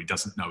stupid, or he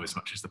doesn't know as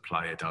much as the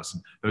player does.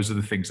 And those are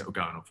the things that were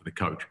going on for the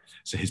coach.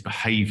 So his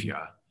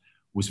behaviour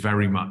was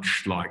very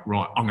much like,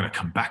 right, I'm going to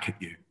come back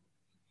at you.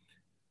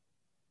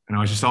 And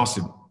I just asked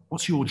him,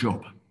 what's your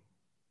job?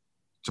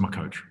 To my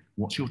coach,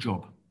 what's your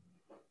job?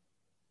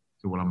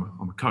 So, well,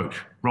 I'm a coach.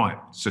 Right.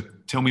 So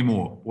tell me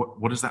more.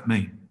 What does that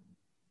mean?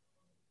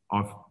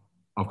 I've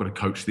got to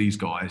coach these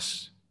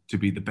guys to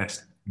be the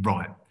best.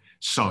 Right.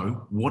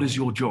 So what is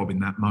your job in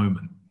that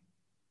moment?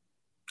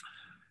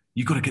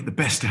 You've got to get the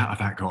best out of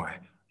that guy.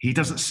 He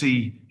doesn't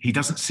see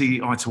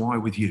eye to eye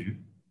with you.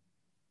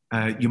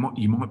 You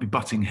might be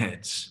butting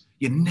heads.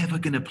 You're never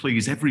going to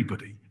please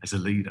everybody as a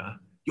leader.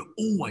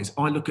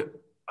 I look at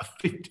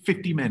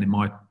 50 men in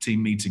my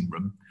team meeting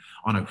room.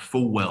 I know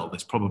full well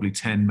there's probably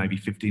 10, maybe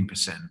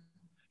 15% that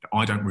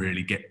I don't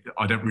really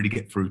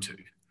get through to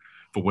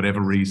for whatever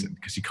reason,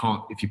 because you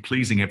can't, if you're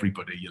pleasing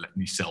everybody, you're letting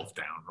yourself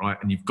down, right?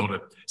 And you've got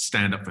to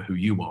stand up for who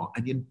you are,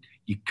 and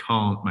you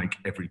can't make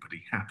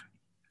everybody happy.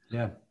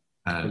 Yeah.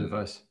 Good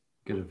advice.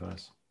 Good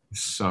advice.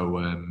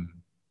 So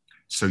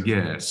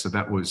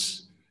that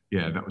was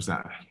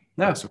that.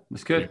 No,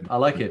 it's good. I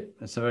like it.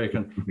 It's a very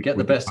good. Get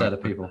the best out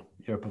of people.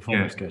 You're a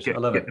performance coach. I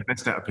love it. Get the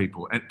best out of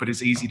people, but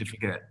it's easy to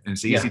forget, and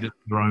it's easy to let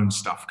your own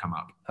stuff come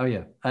up. Oh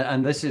yeah,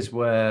 and this is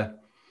where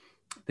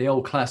the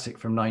old classic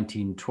from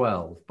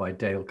 1912 by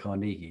Dale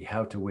Carnegie,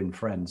 How to Win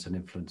Friends and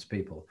Influence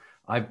People.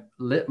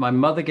 My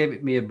mother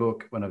gave me a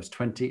book when I was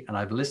 20, and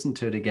I've listened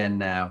to it again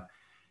now,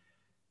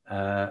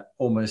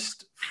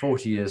 almost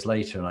 40 years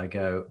later, and I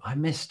go, I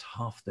missed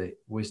half the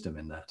wisdom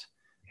in that,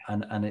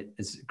 and it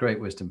is great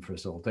wisdom for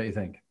us all, don't you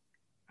think?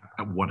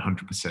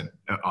 100%,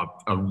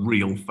 a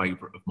real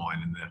favorite of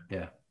mine in there.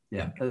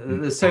 Yeah.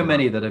 There's so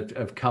many that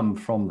have come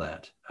from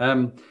that.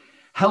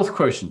 Health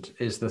Quotient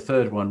is the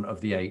third one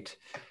of the 8.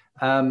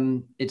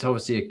 It's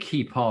obviously a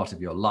key part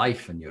of your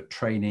life and your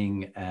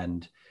training,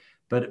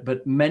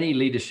 but many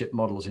leadership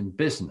models in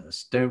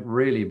business don't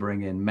really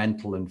bring in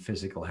mental and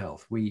physical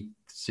health. We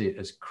see it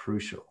as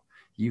crucial.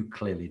 You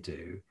clearly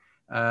do.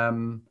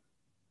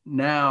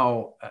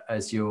 Now,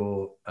 as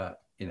you're,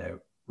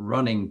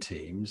 running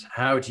teams,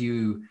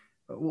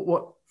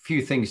 what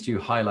few things do you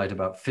highlight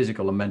about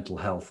physical and mental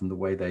health and the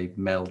way they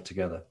meld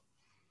together?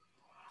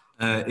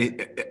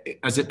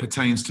 As it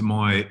pertains to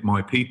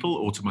my people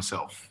or to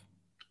myself?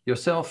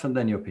 Yourself and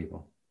then your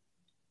people.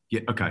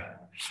 Yeah. Okay.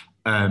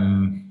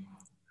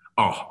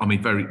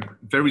 Very,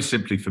 very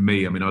simply for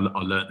me, I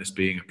learned this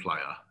being a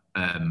player.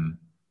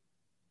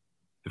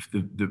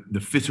 The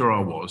fitter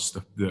I was,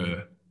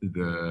 the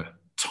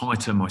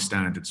tighter my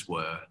standards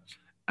were,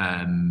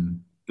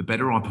 the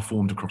better I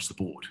performed across the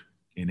board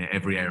in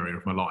every area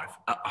of my life.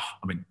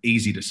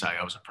 Easy to say,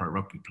 I was a pro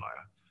rugby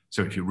player.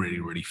 So if you're really,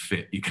 really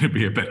fit, you're going to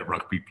be a better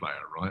rugby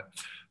player, right?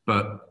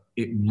 But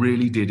it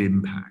really did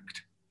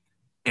impact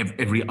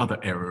every other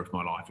area of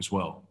my life as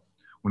well.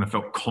 When I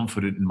felt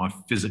confident in my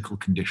physical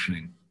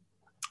conditioning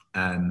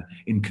and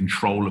in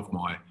control of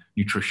my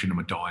nutrition and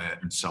my diet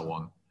and so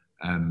on,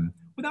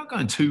 without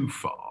going too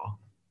far,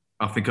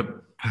 I think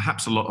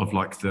perhaps a lot of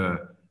like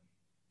the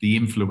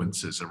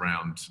influences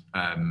around,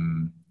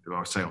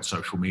 I say on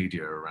social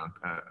media around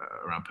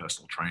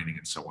personal training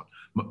and so on,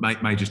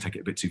 may just take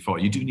it a bit too far.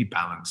 You do need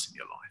balance in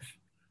your life.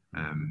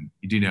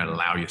 You do need to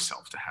allow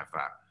yourself to have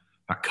that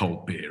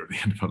cold beer at the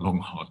end of a long,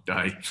 hard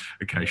day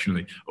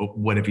occasionally, or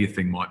whatever your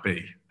thing might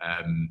be.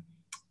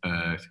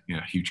 A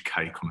huge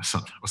cake on a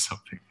Sunday or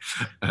something.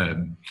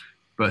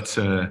 But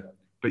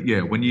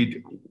yeah, when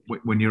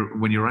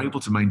you're able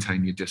to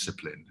maintain your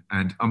discipline,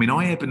 and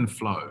I ebb and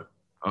flow.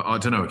 I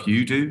don't know if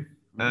you do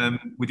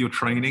with your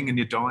training and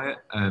your diet,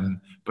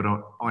 but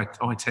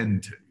I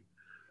tend to.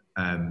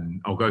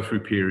 I'll go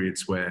through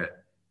periods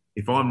where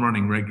if I'm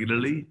running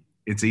regularly,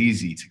 it's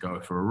easy to go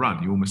for a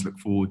run. You almost look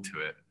forward to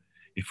it.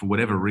 If for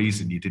whatever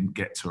reason you didn't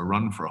get to a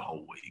run for a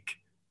whole week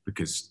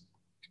because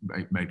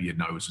maybe your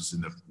nose was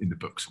in the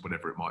books or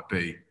whatever it might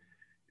be,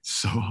 it's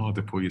so hard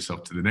to pull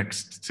yourself to the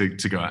next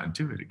to go out and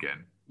do it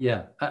again.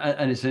 Yeah,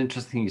 and it's an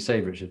interesting thing you say,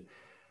 Richard,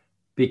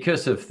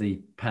 because of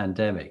the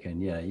pandemic.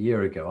 And a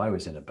year ago I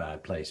was in a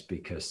bad place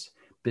because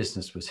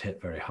business was hit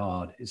very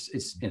hard.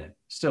 It's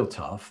still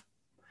tough,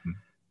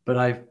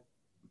 but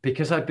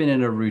because I've been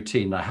in a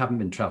routine. I haven't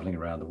been traveling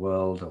around the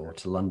world or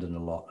to London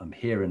a lot. I'm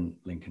here in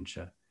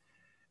Lincolnshire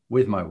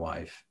with my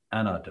wife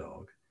and our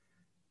dog,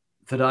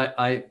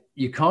 that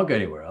you can't go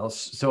anywhere else.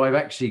 So I've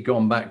actually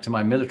gone back to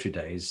my military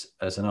days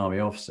as an army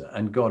officer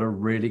and got a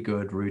really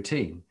good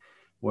routine,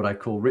 what I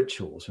call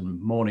rituals,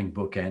 and morning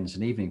bookends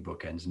and evening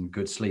bookends and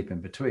good sleep in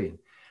between.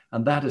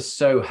 And that has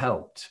so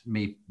helped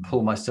me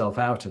pull myself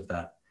out of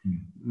that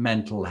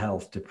mental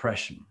health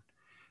depression.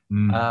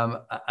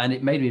 And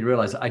it made me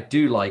realize that I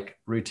do like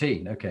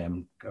routine. Okay,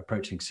 I'm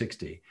approaching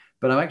 60,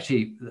 but I'm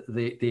actually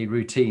the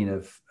routine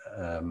of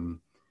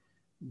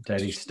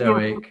Daily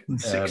Stoic,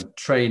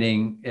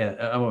 training. Yeah,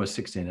 I'm almost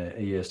 60 in a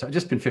year. So I've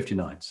just been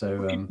 59. So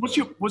what's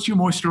your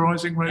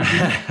moisturizing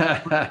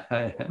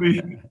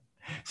regime?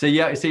 So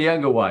yeah, it's a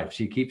younger wife.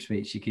 She keeps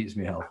me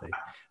healthy,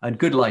 and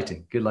good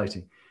lighting.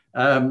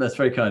 That's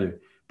very kind of you.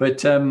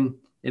 But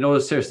in all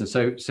seriousness,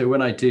 so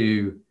when I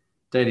do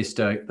Daily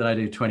Stoic, then I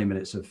do 20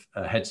 minutes of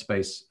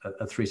Headspace,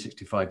 a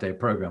 365-day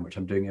program, which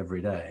I'm doing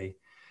every day.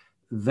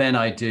 Then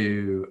I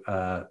do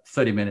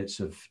 30 minutes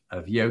of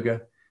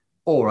yoga.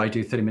 or I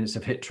do 30 minutes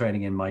of HIIT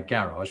training in my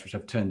garage, which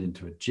I've turned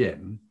into a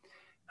gym,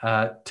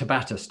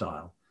 Tabata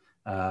style,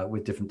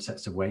 with different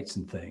sets of weights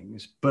and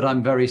things. But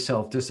I'm very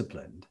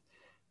self-disciplined.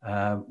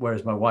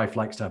 Whereas my wife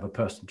likes to have a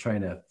personal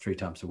trainer 3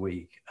 times a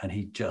week, and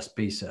he just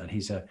beats her. And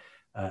he's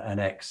an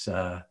ex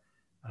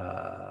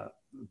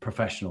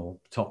professional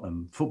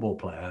Tottenham football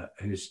player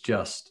who's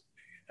just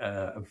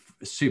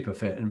super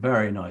fit and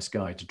very nice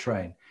guy to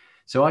train.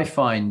 So I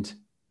find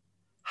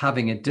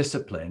having a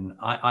discipline,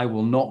 I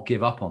will not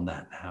give up on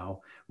that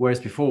now. Whereas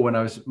before,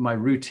 when my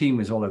routine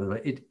was all over the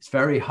place, it's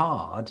very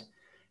hard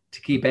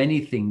to keep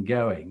anything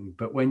going.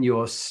 But when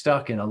you're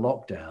stuck in a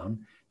lockdown,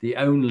 the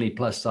only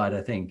plus side,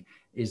 I think,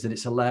 is that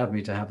it's allowed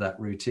me to have that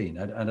routine.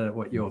 I don't know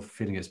what your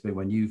feeling has been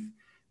when you've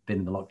been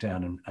in the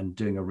lockdown and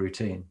doing a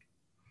routine.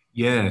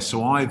 Yeah,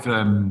 so I've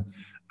a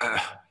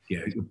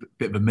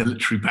bit of a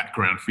military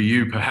background for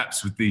you,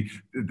 perhaps, with the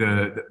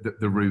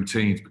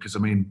routines, because I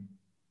mean,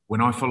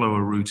 when I follow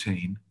a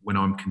routine, when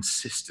I'm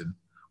consistent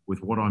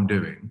with what I'm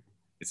doing,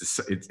 it's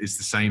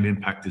the same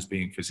impact as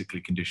being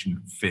physically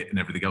conditioned, fit, and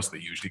everything else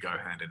that usually go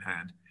hand in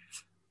hand.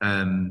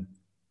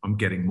 I'm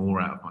getting more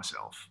out of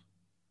myself.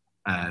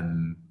 I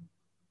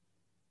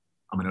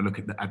mean, I look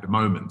at the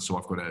moment. So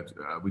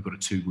we've got a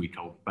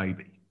 2-week-old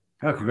baby.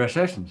 Oh,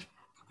 congratulations!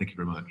 Thank you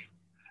very much.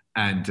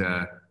 And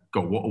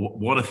God,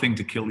 what a thing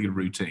to kill your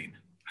routine.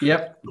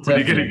 Yep.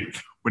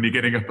 When you're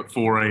getting up at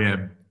 4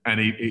 a.m. and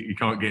you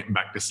can't get him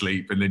back to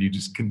sleep, and then you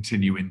just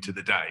continue into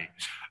the day.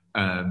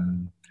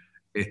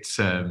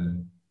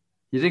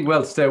 You're doing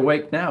well to stay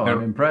awake now.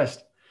 I'm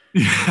impressed.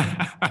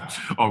 Yeah.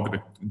 I'm going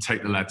to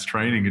take the lads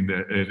training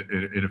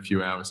in a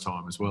few hours'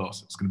 time as well,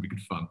 so it's going to be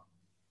good fun.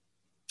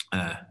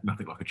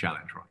 Nothing like a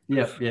challenge, right?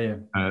 Yeah.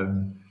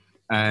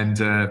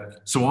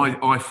 So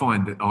I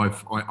find that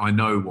I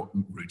know what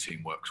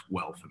routine works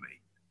well for me.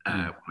 When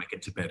I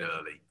get to bed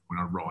early, when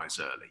I rise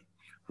early,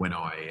 when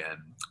I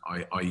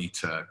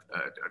eat a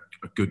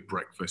good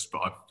breakfast,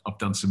 but I've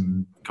done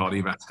some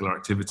cardiovascular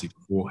activity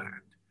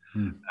beforehand,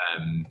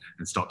 and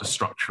start to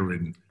structure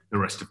in the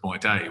rest of my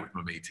day with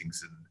my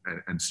meetings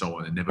and so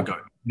on, and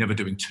never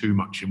doing too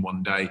much in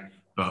one day,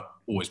 but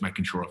always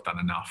making sure I've done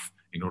enough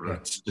in order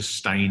to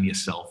sustain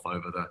yourself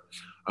over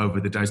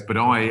the days. But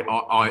I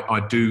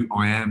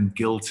am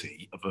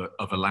guilty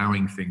of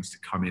allowing things to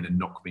come in and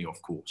knock me off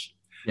course.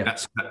 Yeah.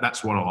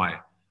 That's where I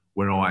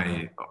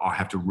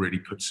have to really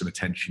put some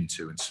attention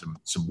to and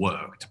some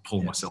work to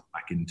pull myself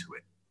back into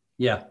it.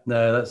 Yeah,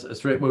 no,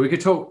 that's right. Well, we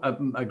could talk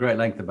at great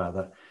length about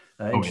that.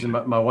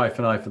 My wife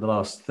and I, for the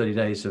last 30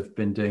 days, have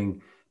been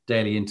doing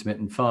daily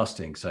intermittent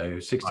fasting. So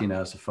 16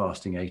 hours of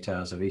fasting, 8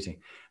 hours of eating.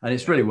 And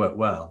it's really worked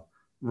well,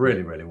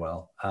 really, really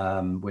well,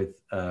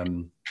 with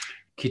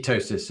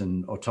ketosis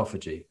and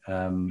autophagy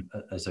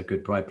as a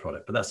good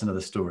byproduct. But that's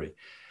another story.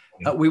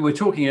 We were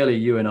talking earlier,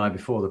 you and I,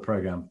 before the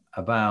program,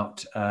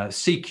 about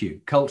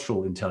CQ,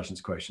 Cultural Intelligence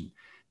Quotient,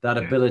 that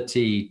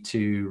ability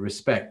to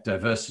respect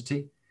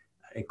diversity,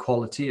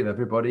 equality of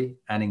everybody,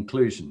 and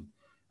inclusion.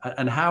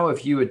 And how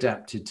have you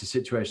adapted to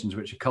situations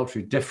which are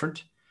culturally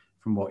different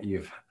from what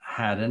you've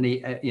had?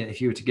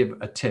 If you were to give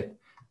a tip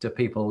to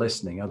people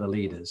listening, other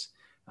leaders,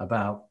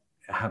 about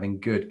having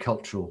good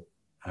cultural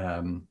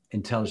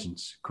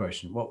intelligence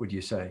quotient, what would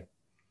you say?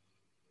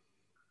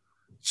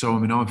 So, I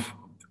mean,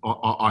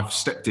 I've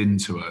stepped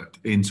into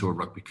a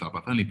rugby club.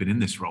 I've only been in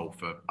this role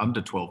for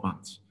under 12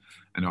 months,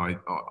 and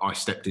I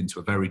stepped into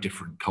a very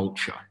different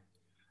culture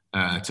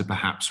to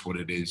perhaps what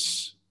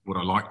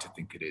I like to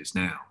think it is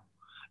now.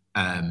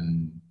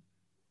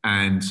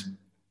 And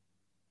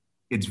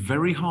it's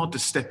very hard to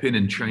step in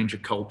and change a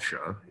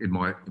culture in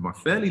my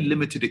fairly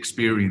limited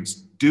experience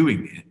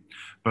doing it.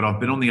 But I've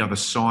been on the other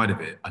side of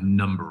it a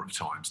number of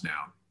times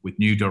now, with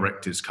new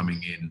directors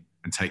coming in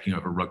and taking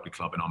over a rugby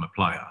club, and I'm a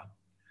player.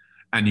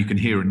 And you can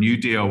hear a new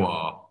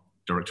DOR,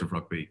 director of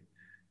rugby,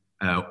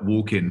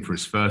 walk in for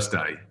his first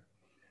day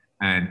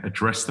and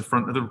address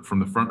from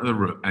the front of the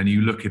room, and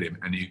you look at him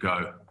and you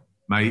go,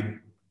 mate,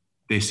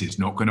 this is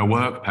not going to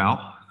work,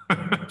 pal.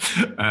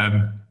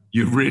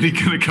 You're really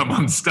going to come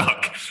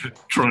unstuck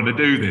trying to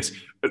do this.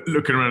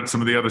 Looking around at some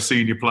of the other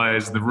senior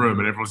players in the room,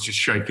 and everyone's just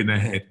shaking their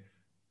head.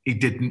 He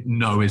didn't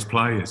know his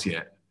players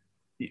yet.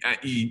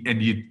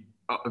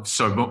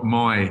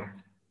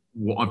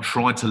 What I've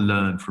tried to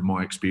learn from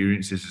my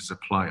experiences as a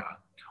player,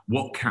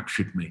 what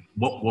captured me?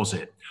 What was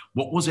it?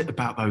 What was it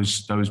about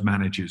those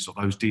managers or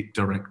those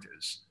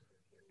directors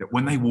that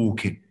when they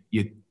walk in,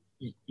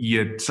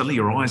 you suddenly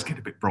your eyes get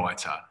a bit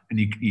brighter, and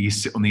you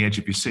sit on the edge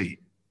of your seat,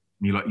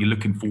 and you're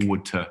looking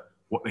forward to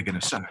what they're going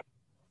to say.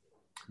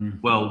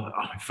 Well,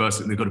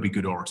 firstly, they've got to be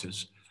good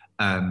orators,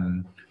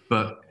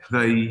 but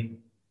they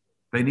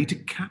need to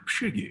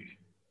capture you,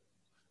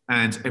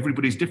 and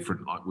everybody's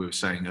different. Like we were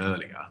saying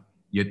earlier,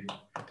 you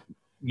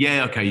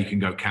can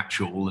go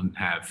catch-all and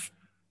have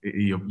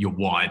you're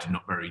wide,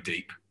 not very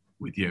deep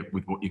with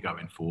what you're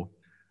going for,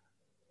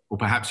 or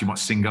perhaps you might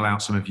single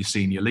out some of your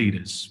senior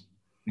leaders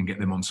and get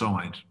them on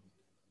side.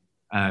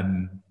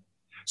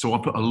 So I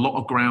put a lot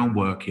of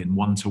groundwork in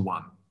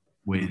one-to-one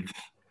with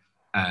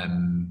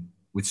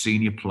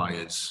senior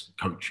players,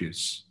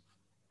 coaches,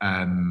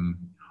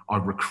 I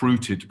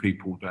recruited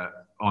people that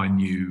I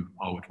knew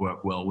I would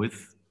work well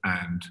with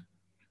and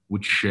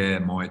would share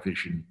my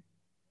vision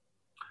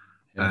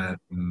and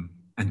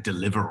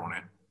deliver on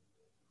it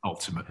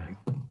ultimately.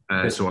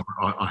 So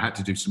I had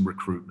to do some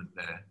recruitment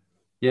there.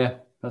 Yeah,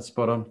 that's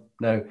spot on.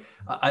 No,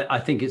 I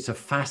think it's a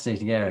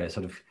fascinating area,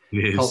 sort of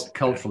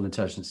cultural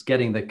intelligence,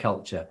 getting the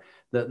culture.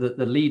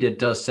 The leader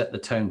does set the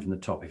tone from the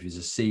top. If he's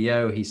a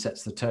CEO, he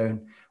sets the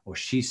tone, or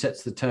she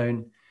sets the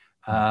tone.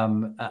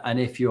 And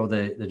if you're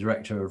the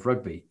director of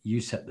rugby, you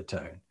set the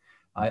tone.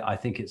 I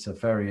think it's a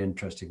very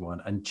interesting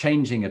one. And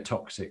changing a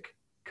toxic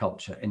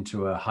culture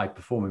into a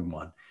high-performing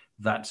one,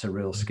 that's a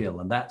real skill.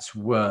 And that's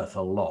worth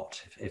a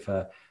lot if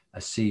a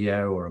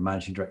CEO or a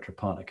managing director or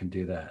partner can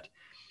do that.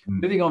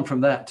 Moving on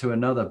from that to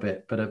another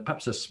bit, but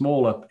perhaps a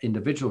smaller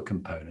individual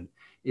component,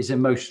 is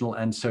emotional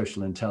and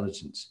social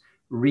intelligence.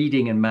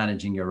 Reading and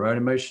managing your own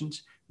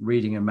emotions,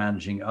 reading and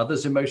managing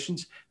others'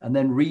 emotions, and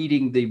then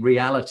reading the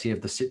reality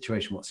of the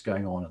situation, what's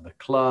going on in the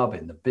club,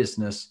 in the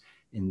business,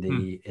 in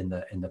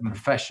the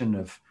profession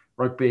of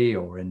rugby,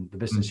 or in the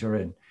business you're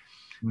in.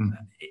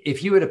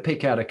 If you were to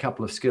pick out a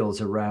couple of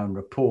skills around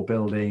rapport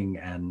building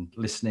and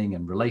listening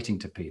and relating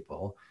to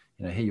people,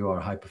 here you are,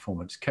 a high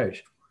performance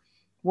coach.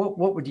 What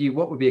would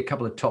be a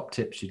couple of top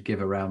tips you'd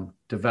give around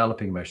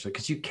developing emotion?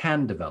 Because you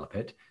can develop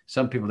it.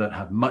 Some people don't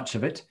have much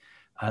of it,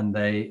 and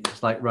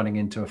it's like running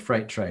into a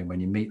freight train when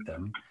you meet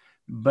them.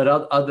 But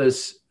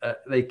others,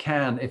 they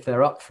can, if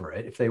they're up for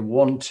it, if they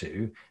want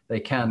to, they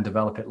can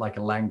develop it like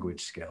a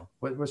language skill.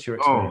 What's your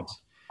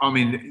experience?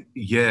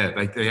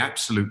 They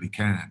absolutely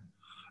can.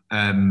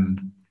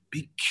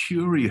 Be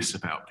curious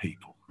about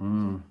people.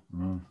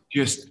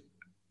 Just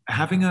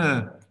having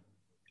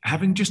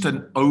just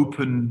an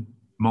open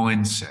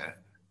mindset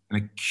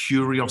and a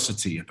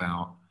curiosity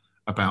about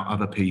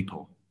other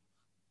people.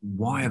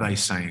 Why are they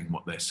saying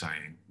what they're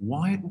saying?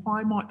 Why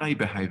might they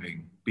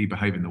be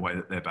behaving the way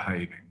that they're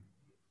behaving?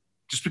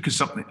 Just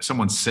because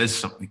someone says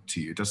something to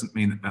you doesn't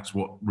mean that that's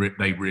what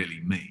they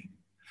really mean.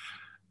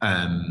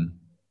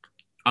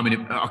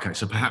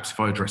 So perhaps if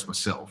I address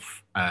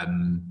myself, I've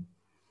done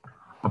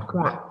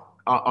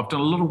a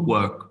lot of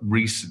work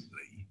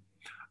recently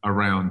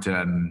around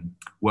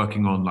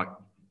working on like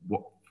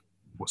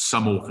what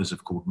some authors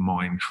have called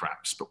mind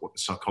traps, but what the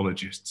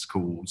psychologists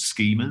call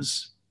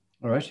schemas.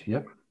 All right.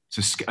 Yep.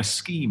 So a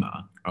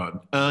schema, an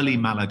early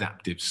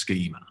maladaptive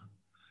schema,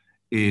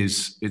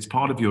 it's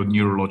part of your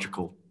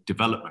neurological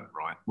development,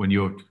 right? When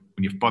you're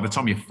by the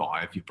time you're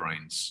 5, your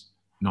brain's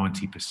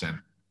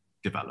 90%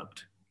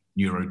 developed.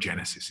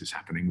 Neurogenesis is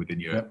happening within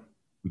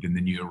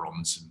the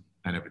neurons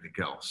and everything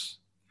else.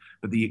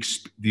 But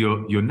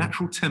your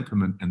natural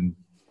temperament and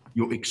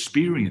your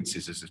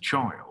experiences as a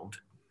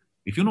child,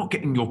 if you're not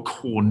getting your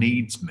core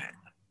needs met,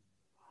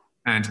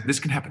 and this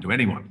can happen to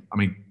anyone. I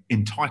mean,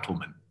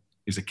 entitlement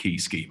is a key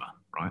schema,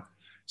 right?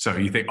 So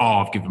you think,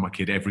 I've given my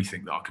kid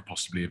everything that I could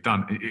possibly have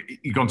done.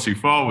 You've gone too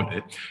far with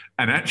it.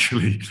 And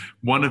actually,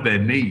 one of their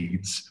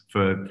needs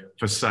for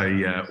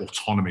say,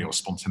 autonomy or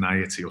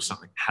spontaneity or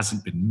something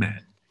hasn't been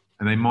met.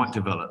 And they might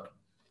develop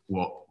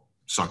what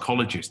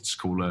psychologists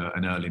call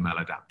an early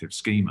maladaptive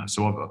schema.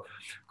 So I've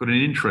got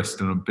an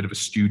interest and a bit of a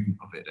student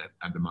of it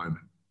at the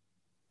moment.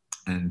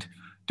 And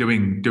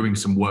doing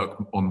some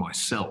work on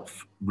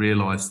myself,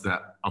 realized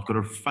that I've got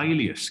a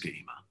failure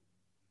schema.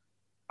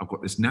 I've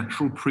got this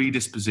natural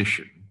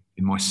predisposition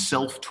in my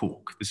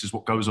self-talk. This is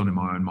what goes on in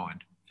my own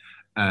mind.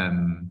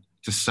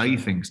 To say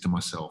things to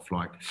myself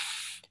like,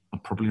 I'm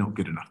probably not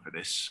good enough for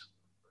this.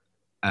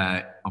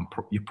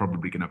 You're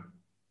probably going to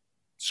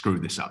screw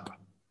this up.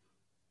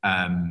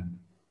 And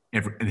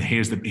here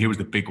was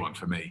the big one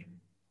for me.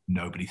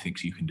 Nobody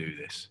thinks you can do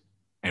this.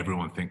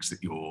 Everyone thinks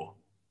that you're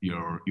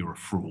a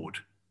fraud.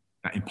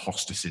 That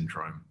imposter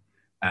syndrome.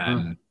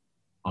 And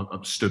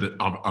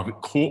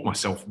I've caught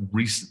myself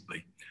recently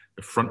at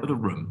the front of the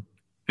room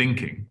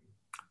thinking,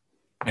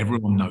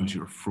 everyone knows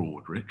you're a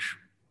fraud, Rich.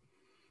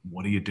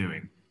 What are you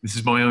doing? This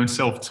is my own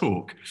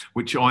self-talk,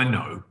 which I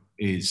know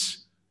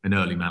is an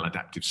early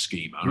maladaptive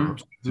schema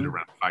around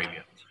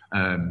failure.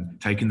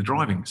 Taking the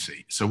driving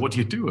seat. So what do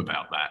you do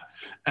about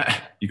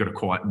that? You've got to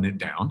quieten it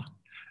down.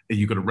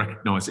 You've got to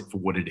recognize it for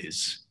what it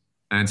is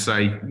and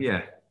say,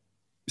 yeah,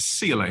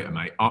 see you later,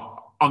 mate.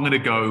 I'm going to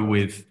go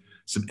with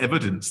some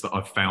evidence that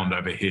I've found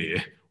over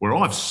here where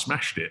I've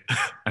smashed it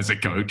as a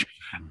coach.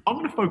 I'm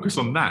going to focus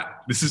on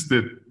that. This is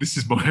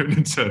my own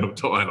internal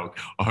dialogue.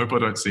 I hope I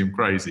don't seem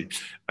crazy.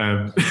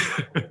 And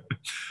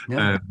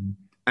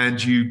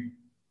you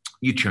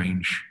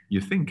change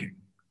your thinking.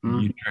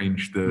 You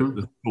change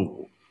the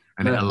thought,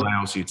 and it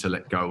allows you to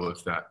let go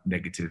of that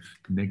negative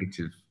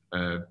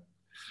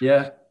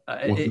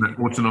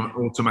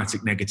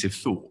automatic negative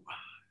thought.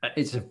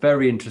 It's a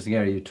very interesting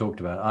area you talked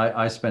about.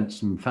 I spent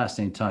some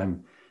fascinating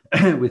time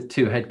with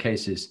 2 head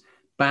cases,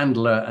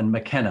 Bandler and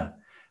McKenna,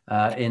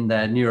 in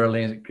their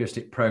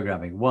neuro-linguistic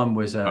programming. One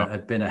was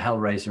had been a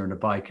hellraiser and a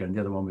biker, and the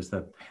other one was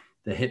the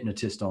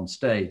hypnotist on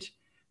stage.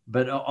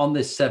 But on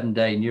this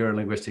 7-day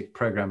neuro-linguistic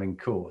programming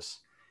course,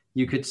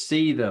 you could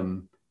see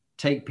them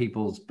take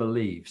people's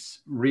beliefs,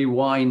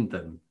 rewind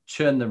them,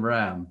 churn them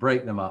around,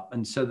 break them up,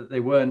 and so that they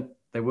weren't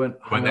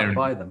hung up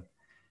by them.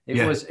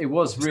 It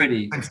was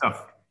really same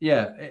stuff.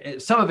 Yeah,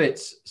 some of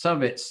it's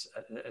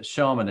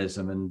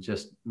shamanism and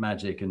just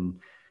magic and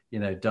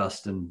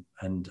dust and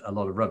a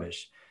lot of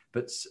rubbish.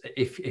 But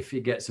if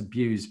it gets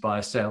abused by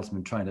a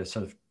salesman trying to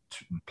sort of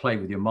play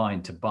with your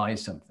mind to buy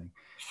something,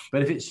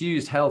 but if it's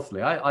used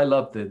healthily, I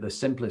love the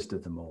simplest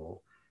of them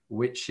all,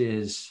 which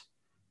is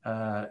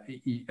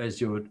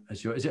is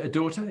it a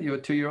daughter? You're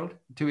a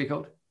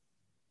 2-week-old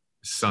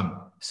son.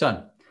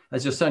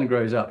 As your son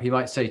grows up, he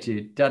might say to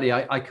you, "Daddy,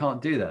 I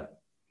can't do that."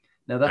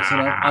 Now that's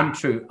an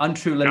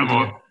untrue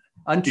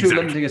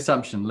limiting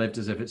assumption lived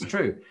as if it's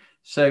true.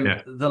 So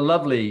the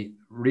lovely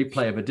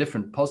replay of a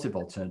different positive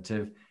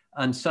alternative.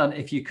 And son,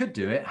 if you could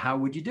do it, how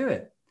would you do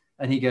it?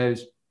 And he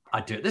goes,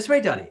 "I'd do it this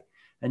way, Daddy."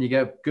 And you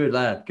go, "Good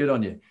lad, good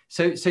on you."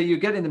 So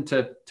you're getting them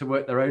to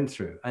work their own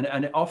through.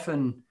 And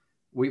often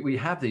we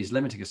have these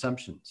limiting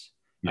assumptions,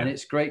 and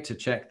it's great to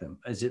check them.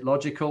 Is it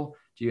logical?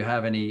 Do you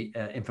have any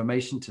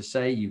information to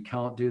say you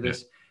can't do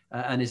this?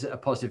 And is it a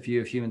positive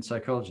view of human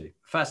psychology?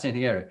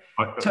 Fascinating area.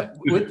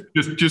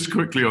 Just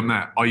quickly on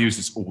that, I use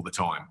this all the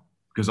time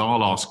because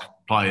I'll ask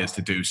players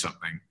to do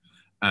something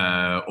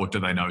or do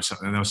they know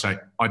something? And they'll say,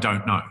 "I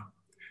don't know."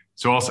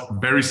 So I'll say,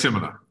 very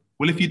similar.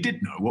 Well, if you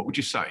did know, what would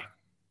you say?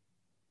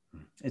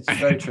 It's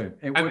very true.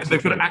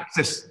 They've got to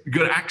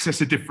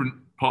access a different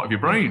part of your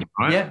brain,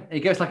 right? Yeah, it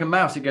goes like a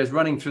mouse. It goes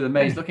running through the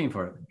maze looking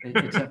for it.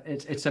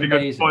 It's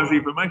amazing.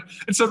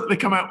 And so they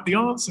come out with the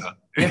answer.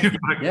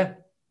 Yeah.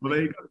 Well,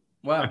 there you go.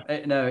 Wow.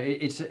 No,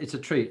 it's a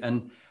treat.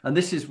 And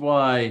this is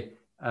why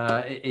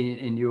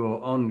in your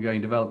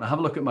ongoing development, have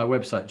a look at my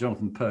website,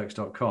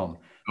 jonathanperks.com.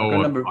 I've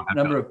got a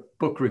number of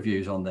book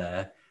reviews on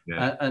there.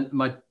 Yeah. And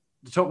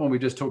the top one we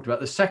just talked about.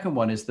 The second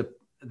one is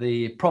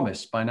the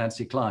Promise by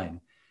Nancy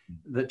Klein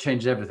that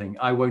changed everything.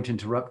 I won't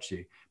interrupt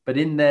you. But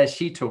in there,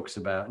 she talks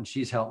about, and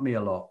she's helped me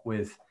a lot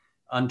with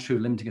untrue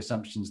limiting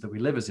assumptions that we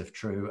live as if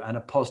true, and a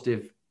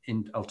positive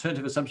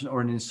alternative assumption or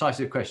an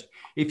incisive question.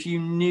 If you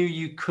knew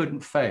you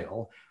couldn't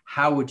fail,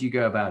 how would you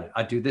go about it?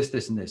 I'd do this,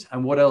 this, and this.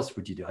 And what else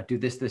would you do? I'd do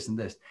this, this, and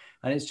this.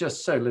 And it's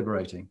just so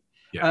liberating.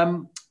 Yeah.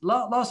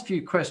 Last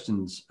few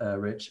questions,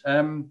 Rich.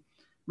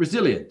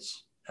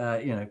 Resilience,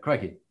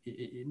 crikey,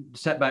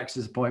 setbacks,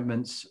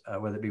 disappointments,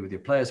 whether it be with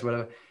your players,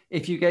 whatever.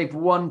 If you gave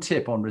one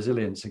tip on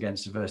resilience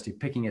against adversity,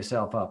 picking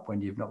yourself up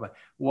when you've not,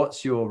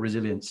 what's your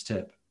resilience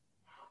tip?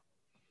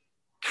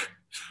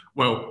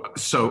 Well,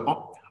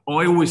 so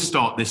I always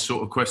start this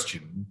sort of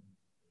question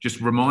just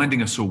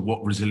reminding us all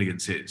what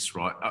resilience is,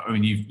 right? I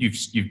mean,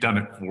 you've done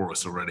it for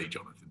us already,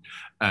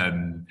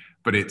 Jonathan.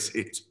 But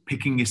it's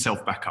picking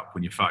yourself back up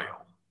when you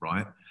fail,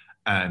 right?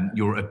 And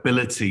your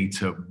ability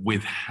to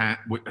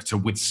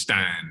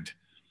withstand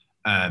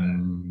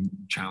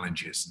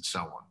challenges and so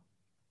on.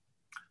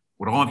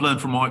 What I've learned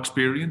from my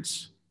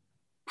experience,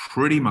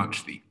 pretty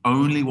much the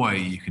only way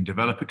you can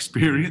develop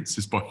experience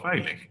is by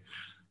failing.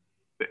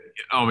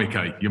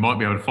 Okay, you might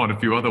be able to find a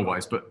few other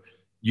ways, but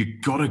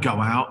you've got to go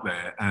out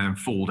there and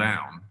fall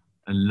down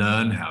and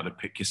learn how to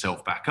pick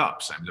yourself back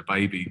up. Same as a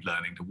baby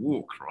learning to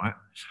walk, right?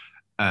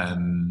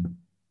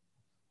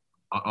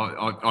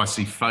 I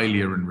see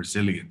failure and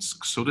resilience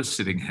sort of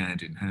sitting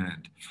hand in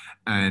hand.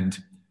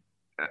 And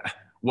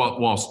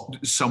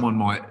whilst someone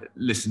might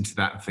listen to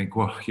that and think,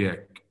 well, yeah,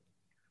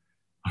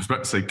 I was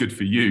about to say, good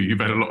for you. You've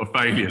had a lot of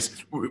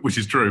failures, which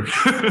is true.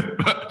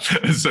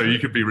 So you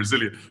could be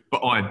resilient.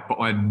 But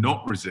I'm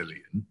not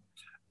resilient.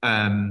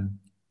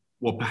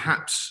 Well,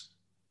 perhaps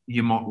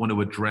you might want to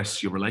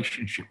address your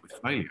relationship with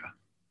failure.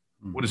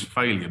 Mm-hmm. What does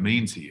failure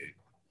mean to you?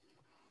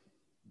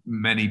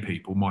 Many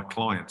people, my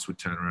clients, would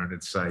turn around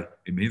and say,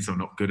 it means I'm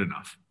not good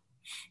enough.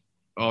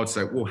 I would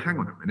say, well, hang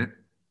on a minute.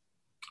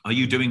 Are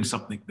you doing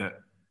something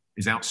that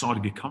is outside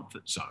of your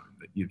comfort zone,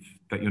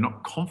 that you're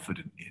not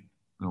confident in?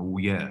 Oh,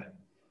 yeah.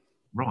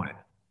 Right.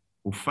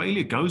 Well,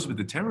 failure goes with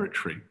the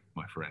territory,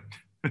 my friend.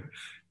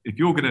 If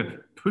you're going to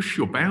push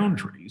your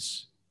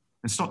boundaries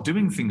and start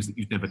doing things that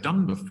you've never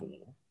done before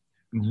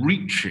and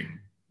reaching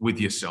with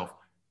yourself,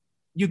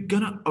 you're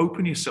going to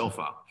open yourself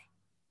up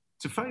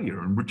to failure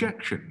and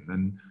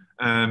rejection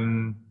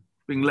and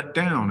being let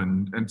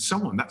down and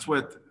so on. That's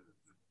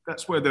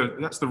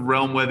the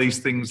realm where these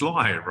things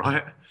lie,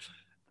 right?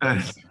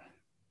 That's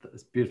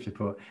beautifully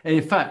put. And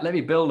in fact, let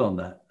me build on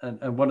that.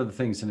 And one of the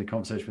things in the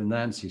conversation with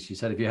Nancy, she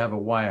said, if you have a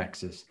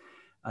y-axis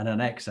and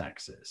an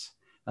x-axis,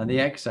 and the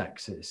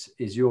x-axis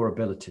is your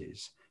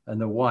abilities,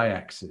 and the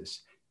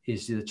y-axis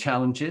is the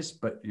challenges,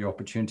 but your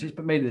opportunities,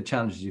 but maybe the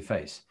challenges you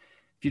face.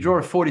 If you draw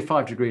a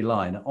 45-degree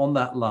line, on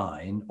that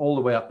line, all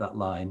the way up that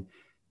line,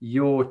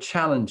 your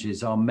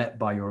challenges are met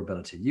by your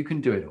ability. You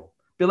can do it all.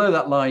 Below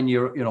that line,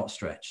 you're not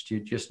stretched. You're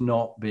just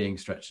not being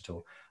stretched at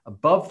all.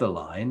 Above the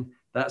line,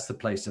 that's the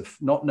place of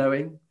not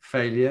knowing,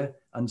 failure,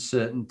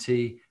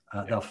 uncertainty.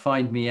 They'll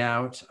find me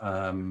out,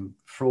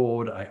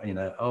 fraud,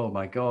 oh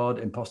my God,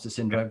 imposter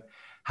syndrome.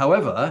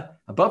 However,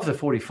 above the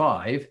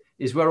 45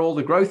 is where all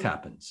the growth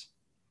happens.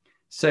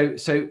 So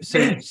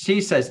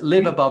she says,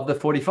 live above the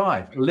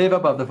 45, live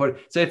above the 40.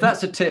 So if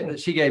that's a tip that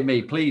she gave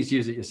me, please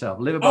use it yourself.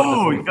 Live above the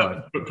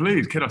 45. But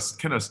please, can I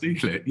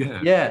steal it?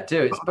 Yeah. Yeah,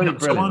 do. It's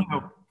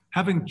brilliant.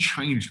 Having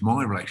changed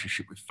my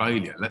relationship with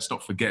failure, let's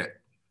not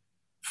forget,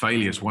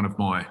 failure is one of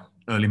my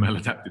early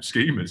maladaptive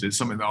schemas. It's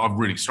something that I've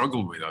really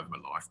struggled with over my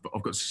life, but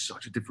I've got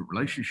such a different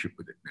relationship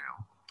with it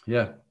now.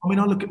 Yeah. I mean,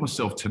 I look at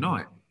myself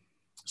tonight.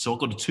 So I've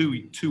got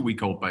a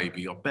two-week-old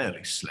baby. I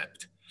barely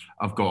slept.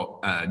 I've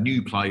got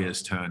new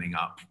players turning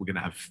up. We're going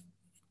to have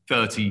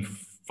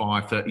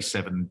 35,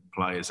 37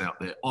 players out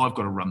there. I've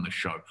got to run the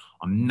show.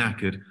 I'm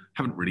knackered,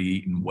 haven't really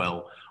eaten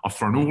well. I've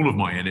thrown all of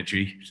my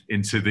energy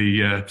into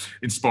the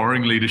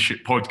Inspiring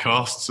Leadership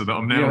podcast so that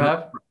I'm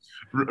now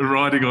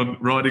riding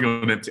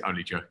on empty.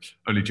 Only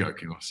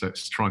joking.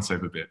 Let's try and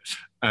save a bit.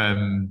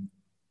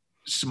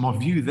 So my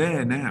view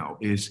there now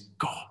is,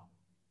 God,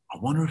 I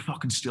wonder if I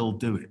can still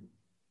do it.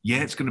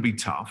 Yeah, it's going to be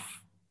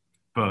tough,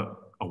 but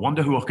I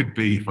wonder who I could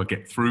be if I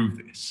get through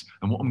this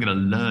and what I'm going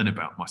to learn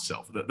about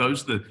myself.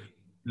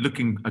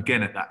 Looking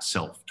again at that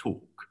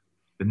self-talk,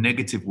 the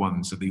negative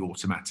ones are the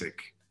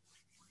automatic.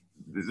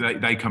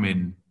 They come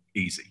in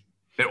easy.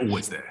 They're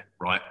always there,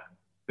 right?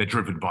 They're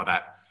driven by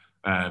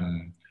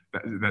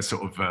that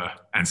sort of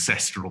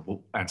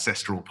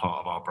ancestral part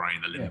of our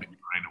brain, the limbic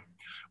brain, or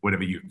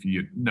whatever. You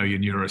know your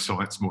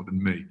neuroscience more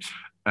than me.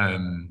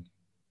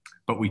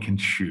 But we can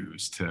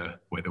choose to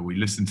whether we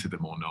listen to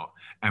them or not,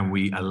 and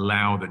we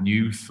allow the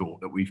new thought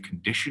that we've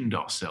conditioned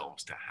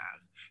ourselves to have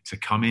to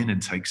come in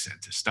and take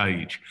center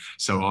stage.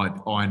 So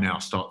I now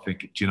start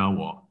thinking, do you know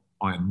what?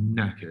 I am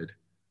knackered.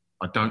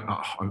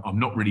 I'm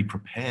not really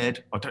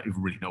prepared. I don't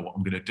even really know what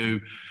I'm going to do.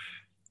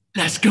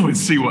 Let's go and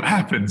see what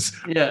happens.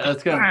 Yeah,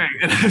 let's go. Bang,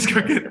 and let's go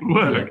get to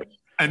work. Yeah.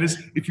 And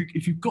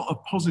if you've got a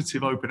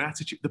positive, open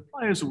attitude, the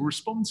players will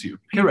respond to you.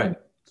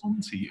 Correct.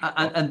 Onto you.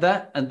 And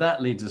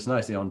that leads us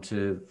nicely on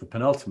to the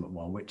penultimate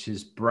one, which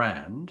is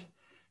brand,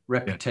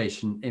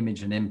 reputation,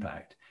 image, and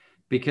impact.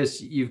 Because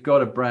you've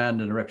got a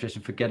brand and a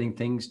reputation for getting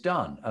things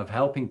done, of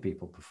helping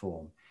people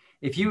perform.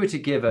 If you were to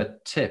give a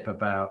tip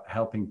about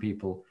helping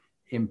people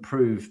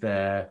improve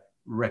their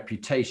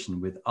reputation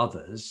with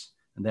others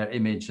and their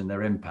image and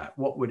their impact,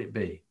 what would it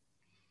be?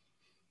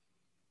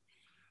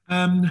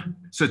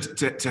 So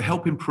to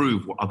help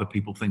improve what other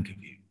people think of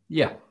you.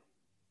 Yeah.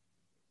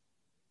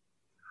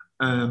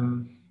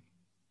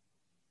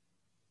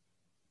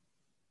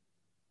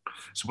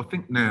 So I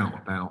think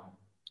now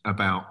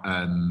about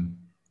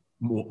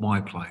what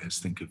my players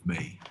think of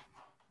me,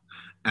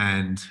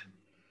 and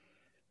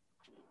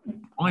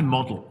I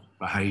model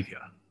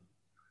behaviour.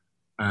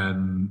 They are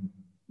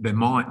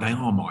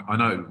my. I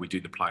know we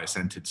do the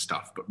player-centered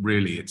stuff, but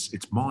really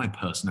it's my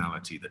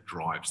personality that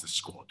drives the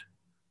squad.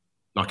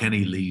 Like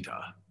any leader,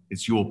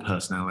 it's your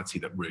personality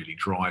that really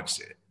drives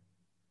it.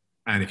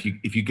 And if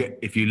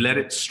you let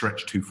it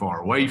stretch too far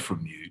away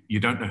from you,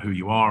 you don't know who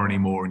you are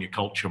anymore, and your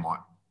culture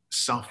might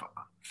suffer.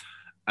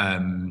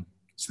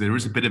 So there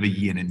is a bit of a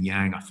yin and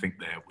yang, I think,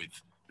 there with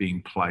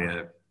being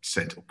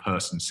player-centered or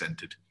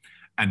person-centered,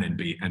 and then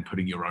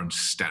putting your own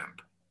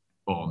stamp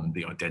on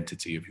the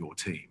identity of your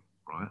team,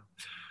 right?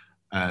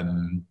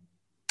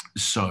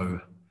 So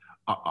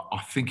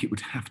I think it would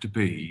have to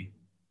be,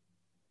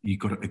 you've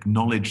got to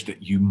acknowledge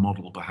that you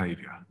model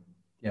behaviour.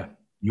 Yeah.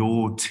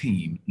 Your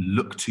team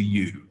look to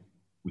you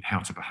with how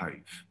to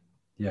behave.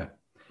 Yeah.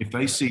 If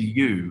they see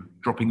you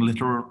dropping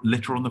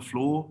litter on the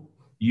floor,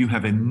 you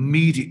have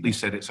immediately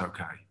said it's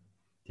okay.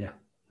 Yeah.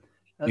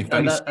 That's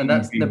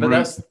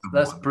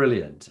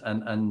brilliant.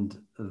 And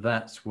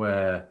that's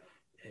where,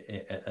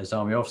 as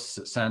Army officers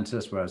at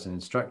Santos, where I was an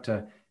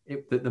instructor,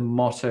 the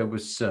motto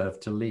was serve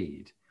to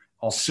lead.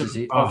 Officers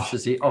eat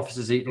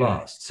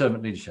last,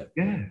 servant leadership.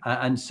 Yeah.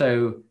 And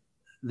so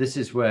this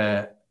is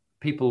where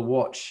people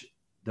watch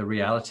the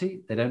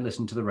reality. They don't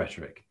listen to the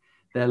rhetoric.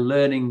 They're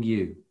learning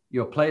you.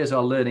 Your players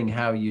are learning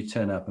how you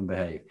turn up and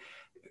behave.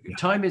 Yeah.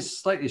 Time is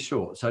slightly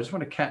short, so I just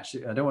want to catch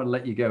it. I don't want to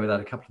let you go without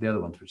a couple of the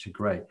other ones, which are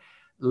great.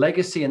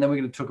 Legacy, and then we're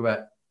going to talk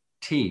about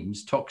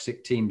teams,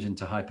 toxic teams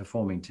into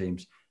high-performing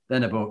teams,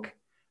 then a book,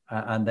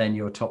 and then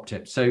your top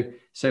tips.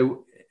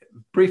 So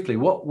briefly,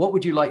 what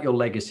would you like your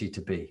legacy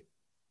to be?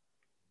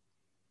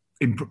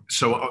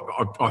 So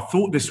I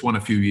thought this one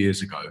a few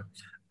years ago.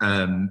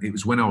 It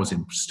was when I was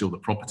in still the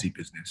property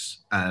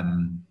business,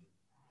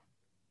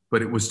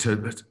 but it was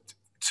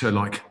to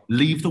like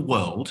leave the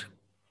world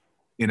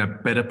in a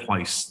better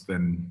place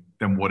than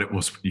what it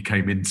was when you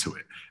came into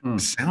it.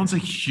 It sounds a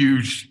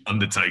huge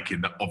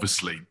undertaking that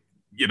obviously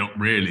you're not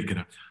really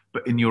gonna,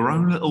 but in your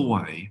own little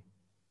way,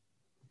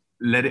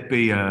 let it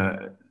be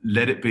a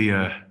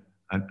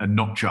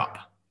notch up.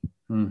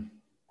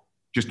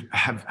 Just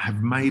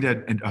have made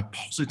a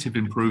positive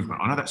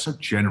improvement. I know that's so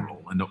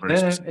general and not very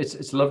specific.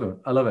 It's lovely.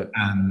 I love it.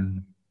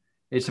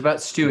 It's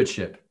about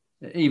stewardship,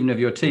 even of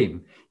your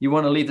team. You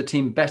want to leave the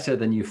team better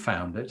than you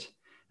found it.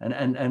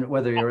 And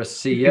whether you're a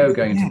CEO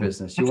going into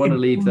business, you want to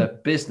leave the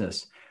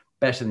business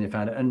better than you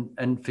found it.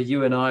 And for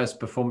you and I as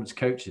performance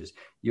coaches,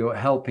 you're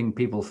helping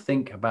people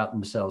think about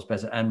themselves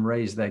better and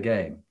raise their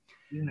game.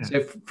 Yeah.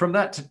 So from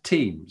that to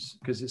teams,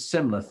 because it's a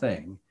similar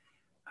thing,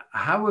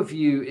 how have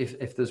you,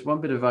 if there's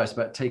one bit of advice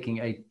about taking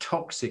a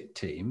toxic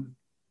team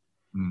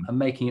and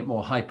making it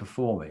more high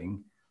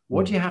performing,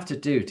 what do you have to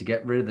do to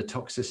get rid of the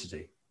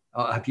toxicity?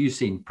 Have you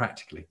seen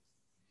practically?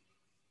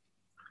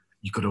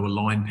 You've got to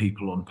align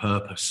people on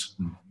purpose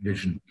and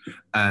vision.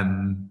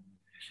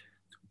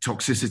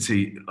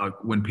 Toxicity, like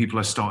when people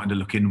are starting to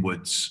look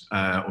inwards,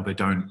 or they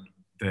don't,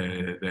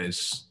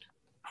 there's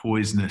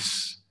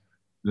poisonous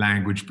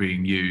language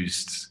being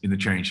used in the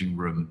changing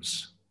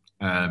rooms.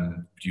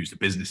 Use the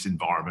business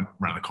environment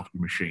around the coffee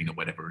machine or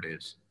whatever it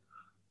is.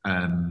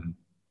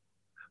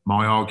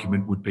 My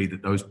argument would be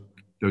that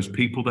those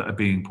people that are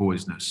being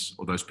poisonous,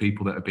 or those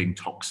people that are being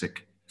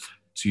toxic,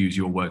 to use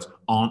your words,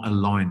 aren't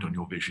aligned on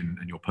your vision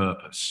and your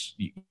purpose.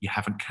 You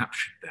haven't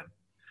captured them.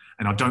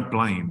 And I don't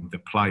blame the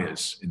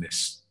players in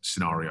this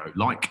scenario.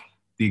 Like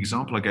the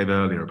example I gave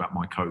earlier about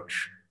my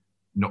coach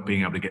not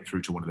being able to get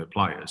through to one of their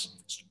players,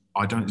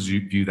 I don't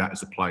view that as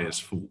the player's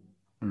fault.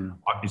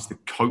 It's the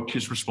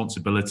coach's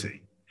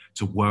responsibility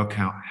to work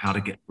out how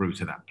to get through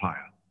to that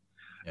player,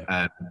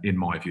 in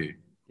my view.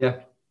 Yeah,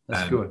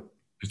 that's good.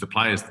 Because the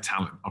player's the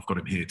talent. I've got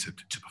him here to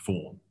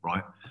perform,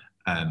 right?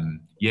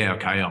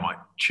 Okay, I might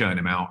churn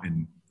him out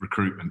in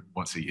recruitment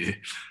once a year,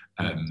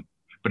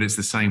 but it's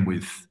the same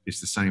with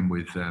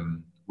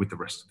the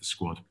rest of the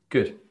squad.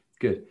 Good.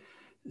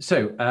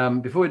 So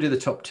before we do the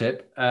top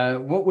tip,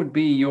 what would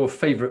be your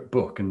favourite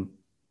book, and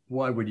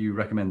why would you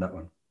recommend that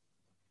one?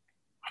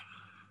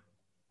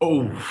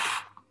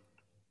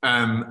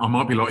 I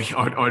might be like,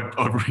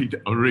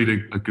 I'd read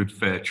a good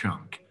fair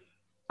chunk.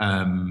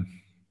 To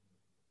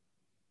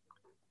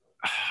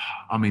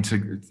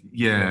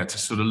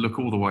sort of look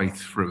all the way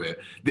through it.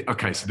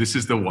 Okay, so this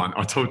is the one,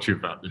 I told you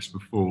about this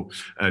before,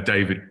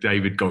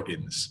 David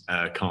Goggins,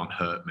 Can't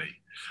Hurt Me.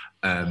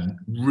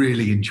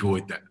 Really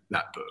enjoyed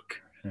that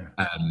book. Yeah.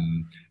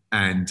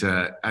 I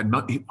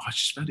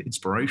just found it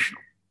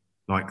inspirational.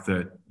 Like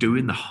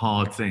doing the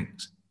hard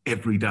things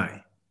every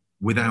day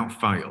without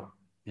fail.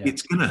 Yeah.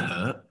 It's going to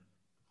hurt.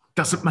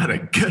 Doesn't matter.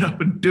 Get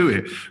up and do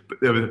it. But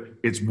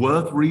it's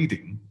worth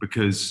reading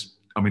because,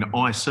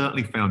 I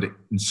certainly found it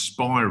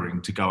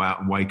inspiring to go out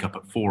and wake up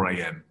at 4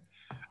 a.m.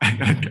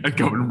 and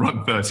go and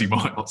run 30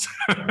 miles.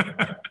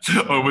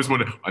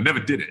 I never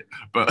did it,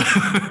 but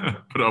I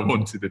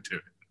wanted to do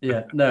it.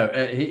 Yeah, no,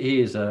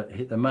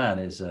 the man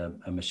is a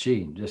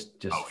machine,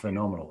 just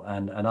phenomenal.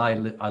 And I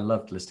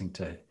loved listening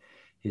to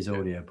his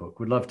audiobook.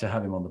 Would love to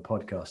have him on the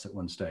podcast at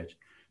one stage.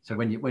 So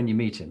when you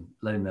meet him,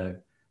 let him know.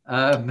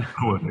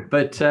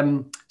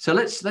 So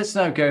let's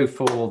now go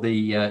for the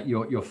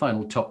your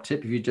final top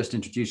tip. If you just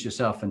introduce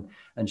yourself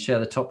and share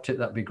the top tip,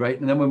 that'd be great.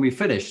 And then when we've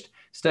finished,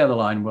 stay on the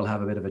line. We'll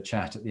have a bit of a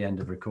chat at the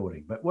end of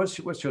recording. But what's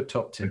your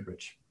top tip,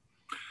 Rich?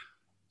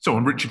 So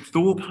I'm Richard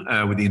Thorpe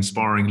with the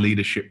Inspiring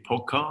Leadership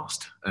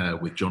Podcast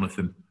with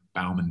Jonathan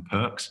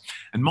Bowman-Perks.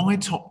 And my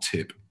top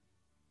tip,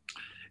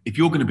 if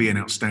you're going to be an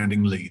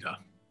outstanding leader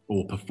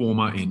or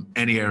performer in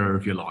any area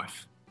of your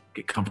life,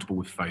 get comfortable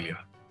with failure.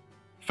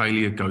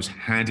 Failure goes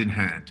hand in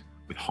hand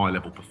with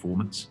high-level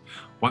performance.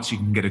 Once you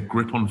can get a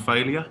grip on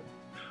failure,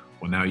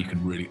 well, now you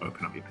can really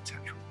open up your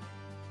potential.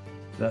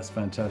 That's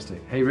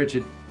fantastic. Hey,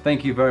 Richard,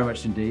 thank you very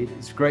much indeed.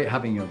 It's great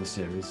having you on the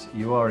series.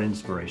 You are an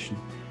inspiration.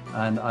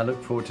 And I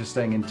look forward to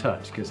staying in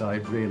touch because I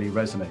really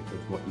resonate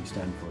with what you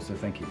stand for. So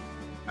thank you.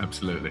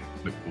 Absolutely.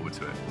 Look forward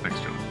to it. Thanks,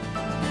 John.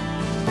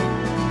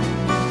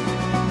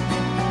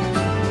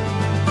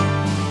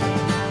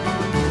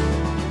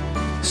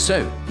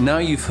 So now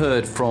you've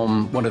heard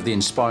from one of the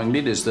inspiring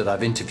leaders that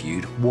I've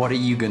interviewed. What are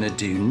you going to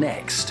do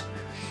next?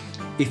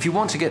 If you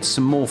want to get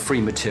some more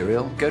free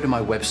material, go to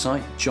my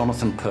website,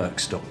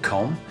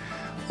 jonathanperks.com,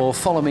 or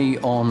follow me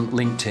on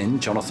LinkedIn,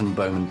 Jonathan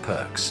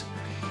Bowman-Perks.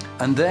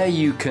 And there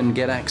you can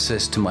get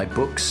access to my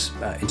books,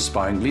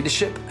 Inspiring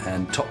Leadership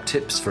and Top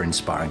Tips for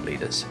Inspiring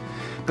Leaders.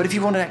 But if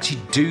you want to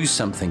actually do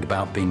something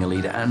about being a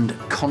leader and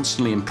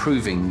constantly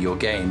improving your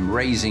game,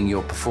 raising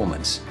your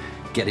performance,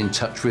 get in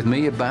touch with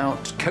me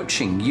about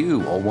coaching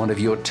you or one of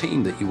your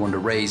team that you want to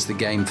raise the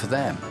game for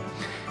them.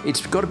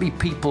 It's got to be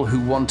people who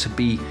want to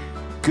be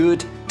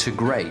good to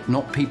great,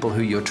 not people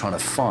who you're trying to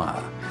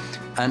fire.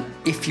 And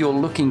if you're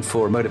looking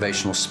for a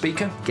motivational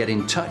speaker, get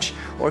in touch.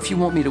 Or if you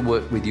want me to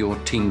work with your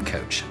team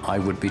coach, I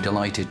would be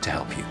delighted to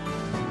help you.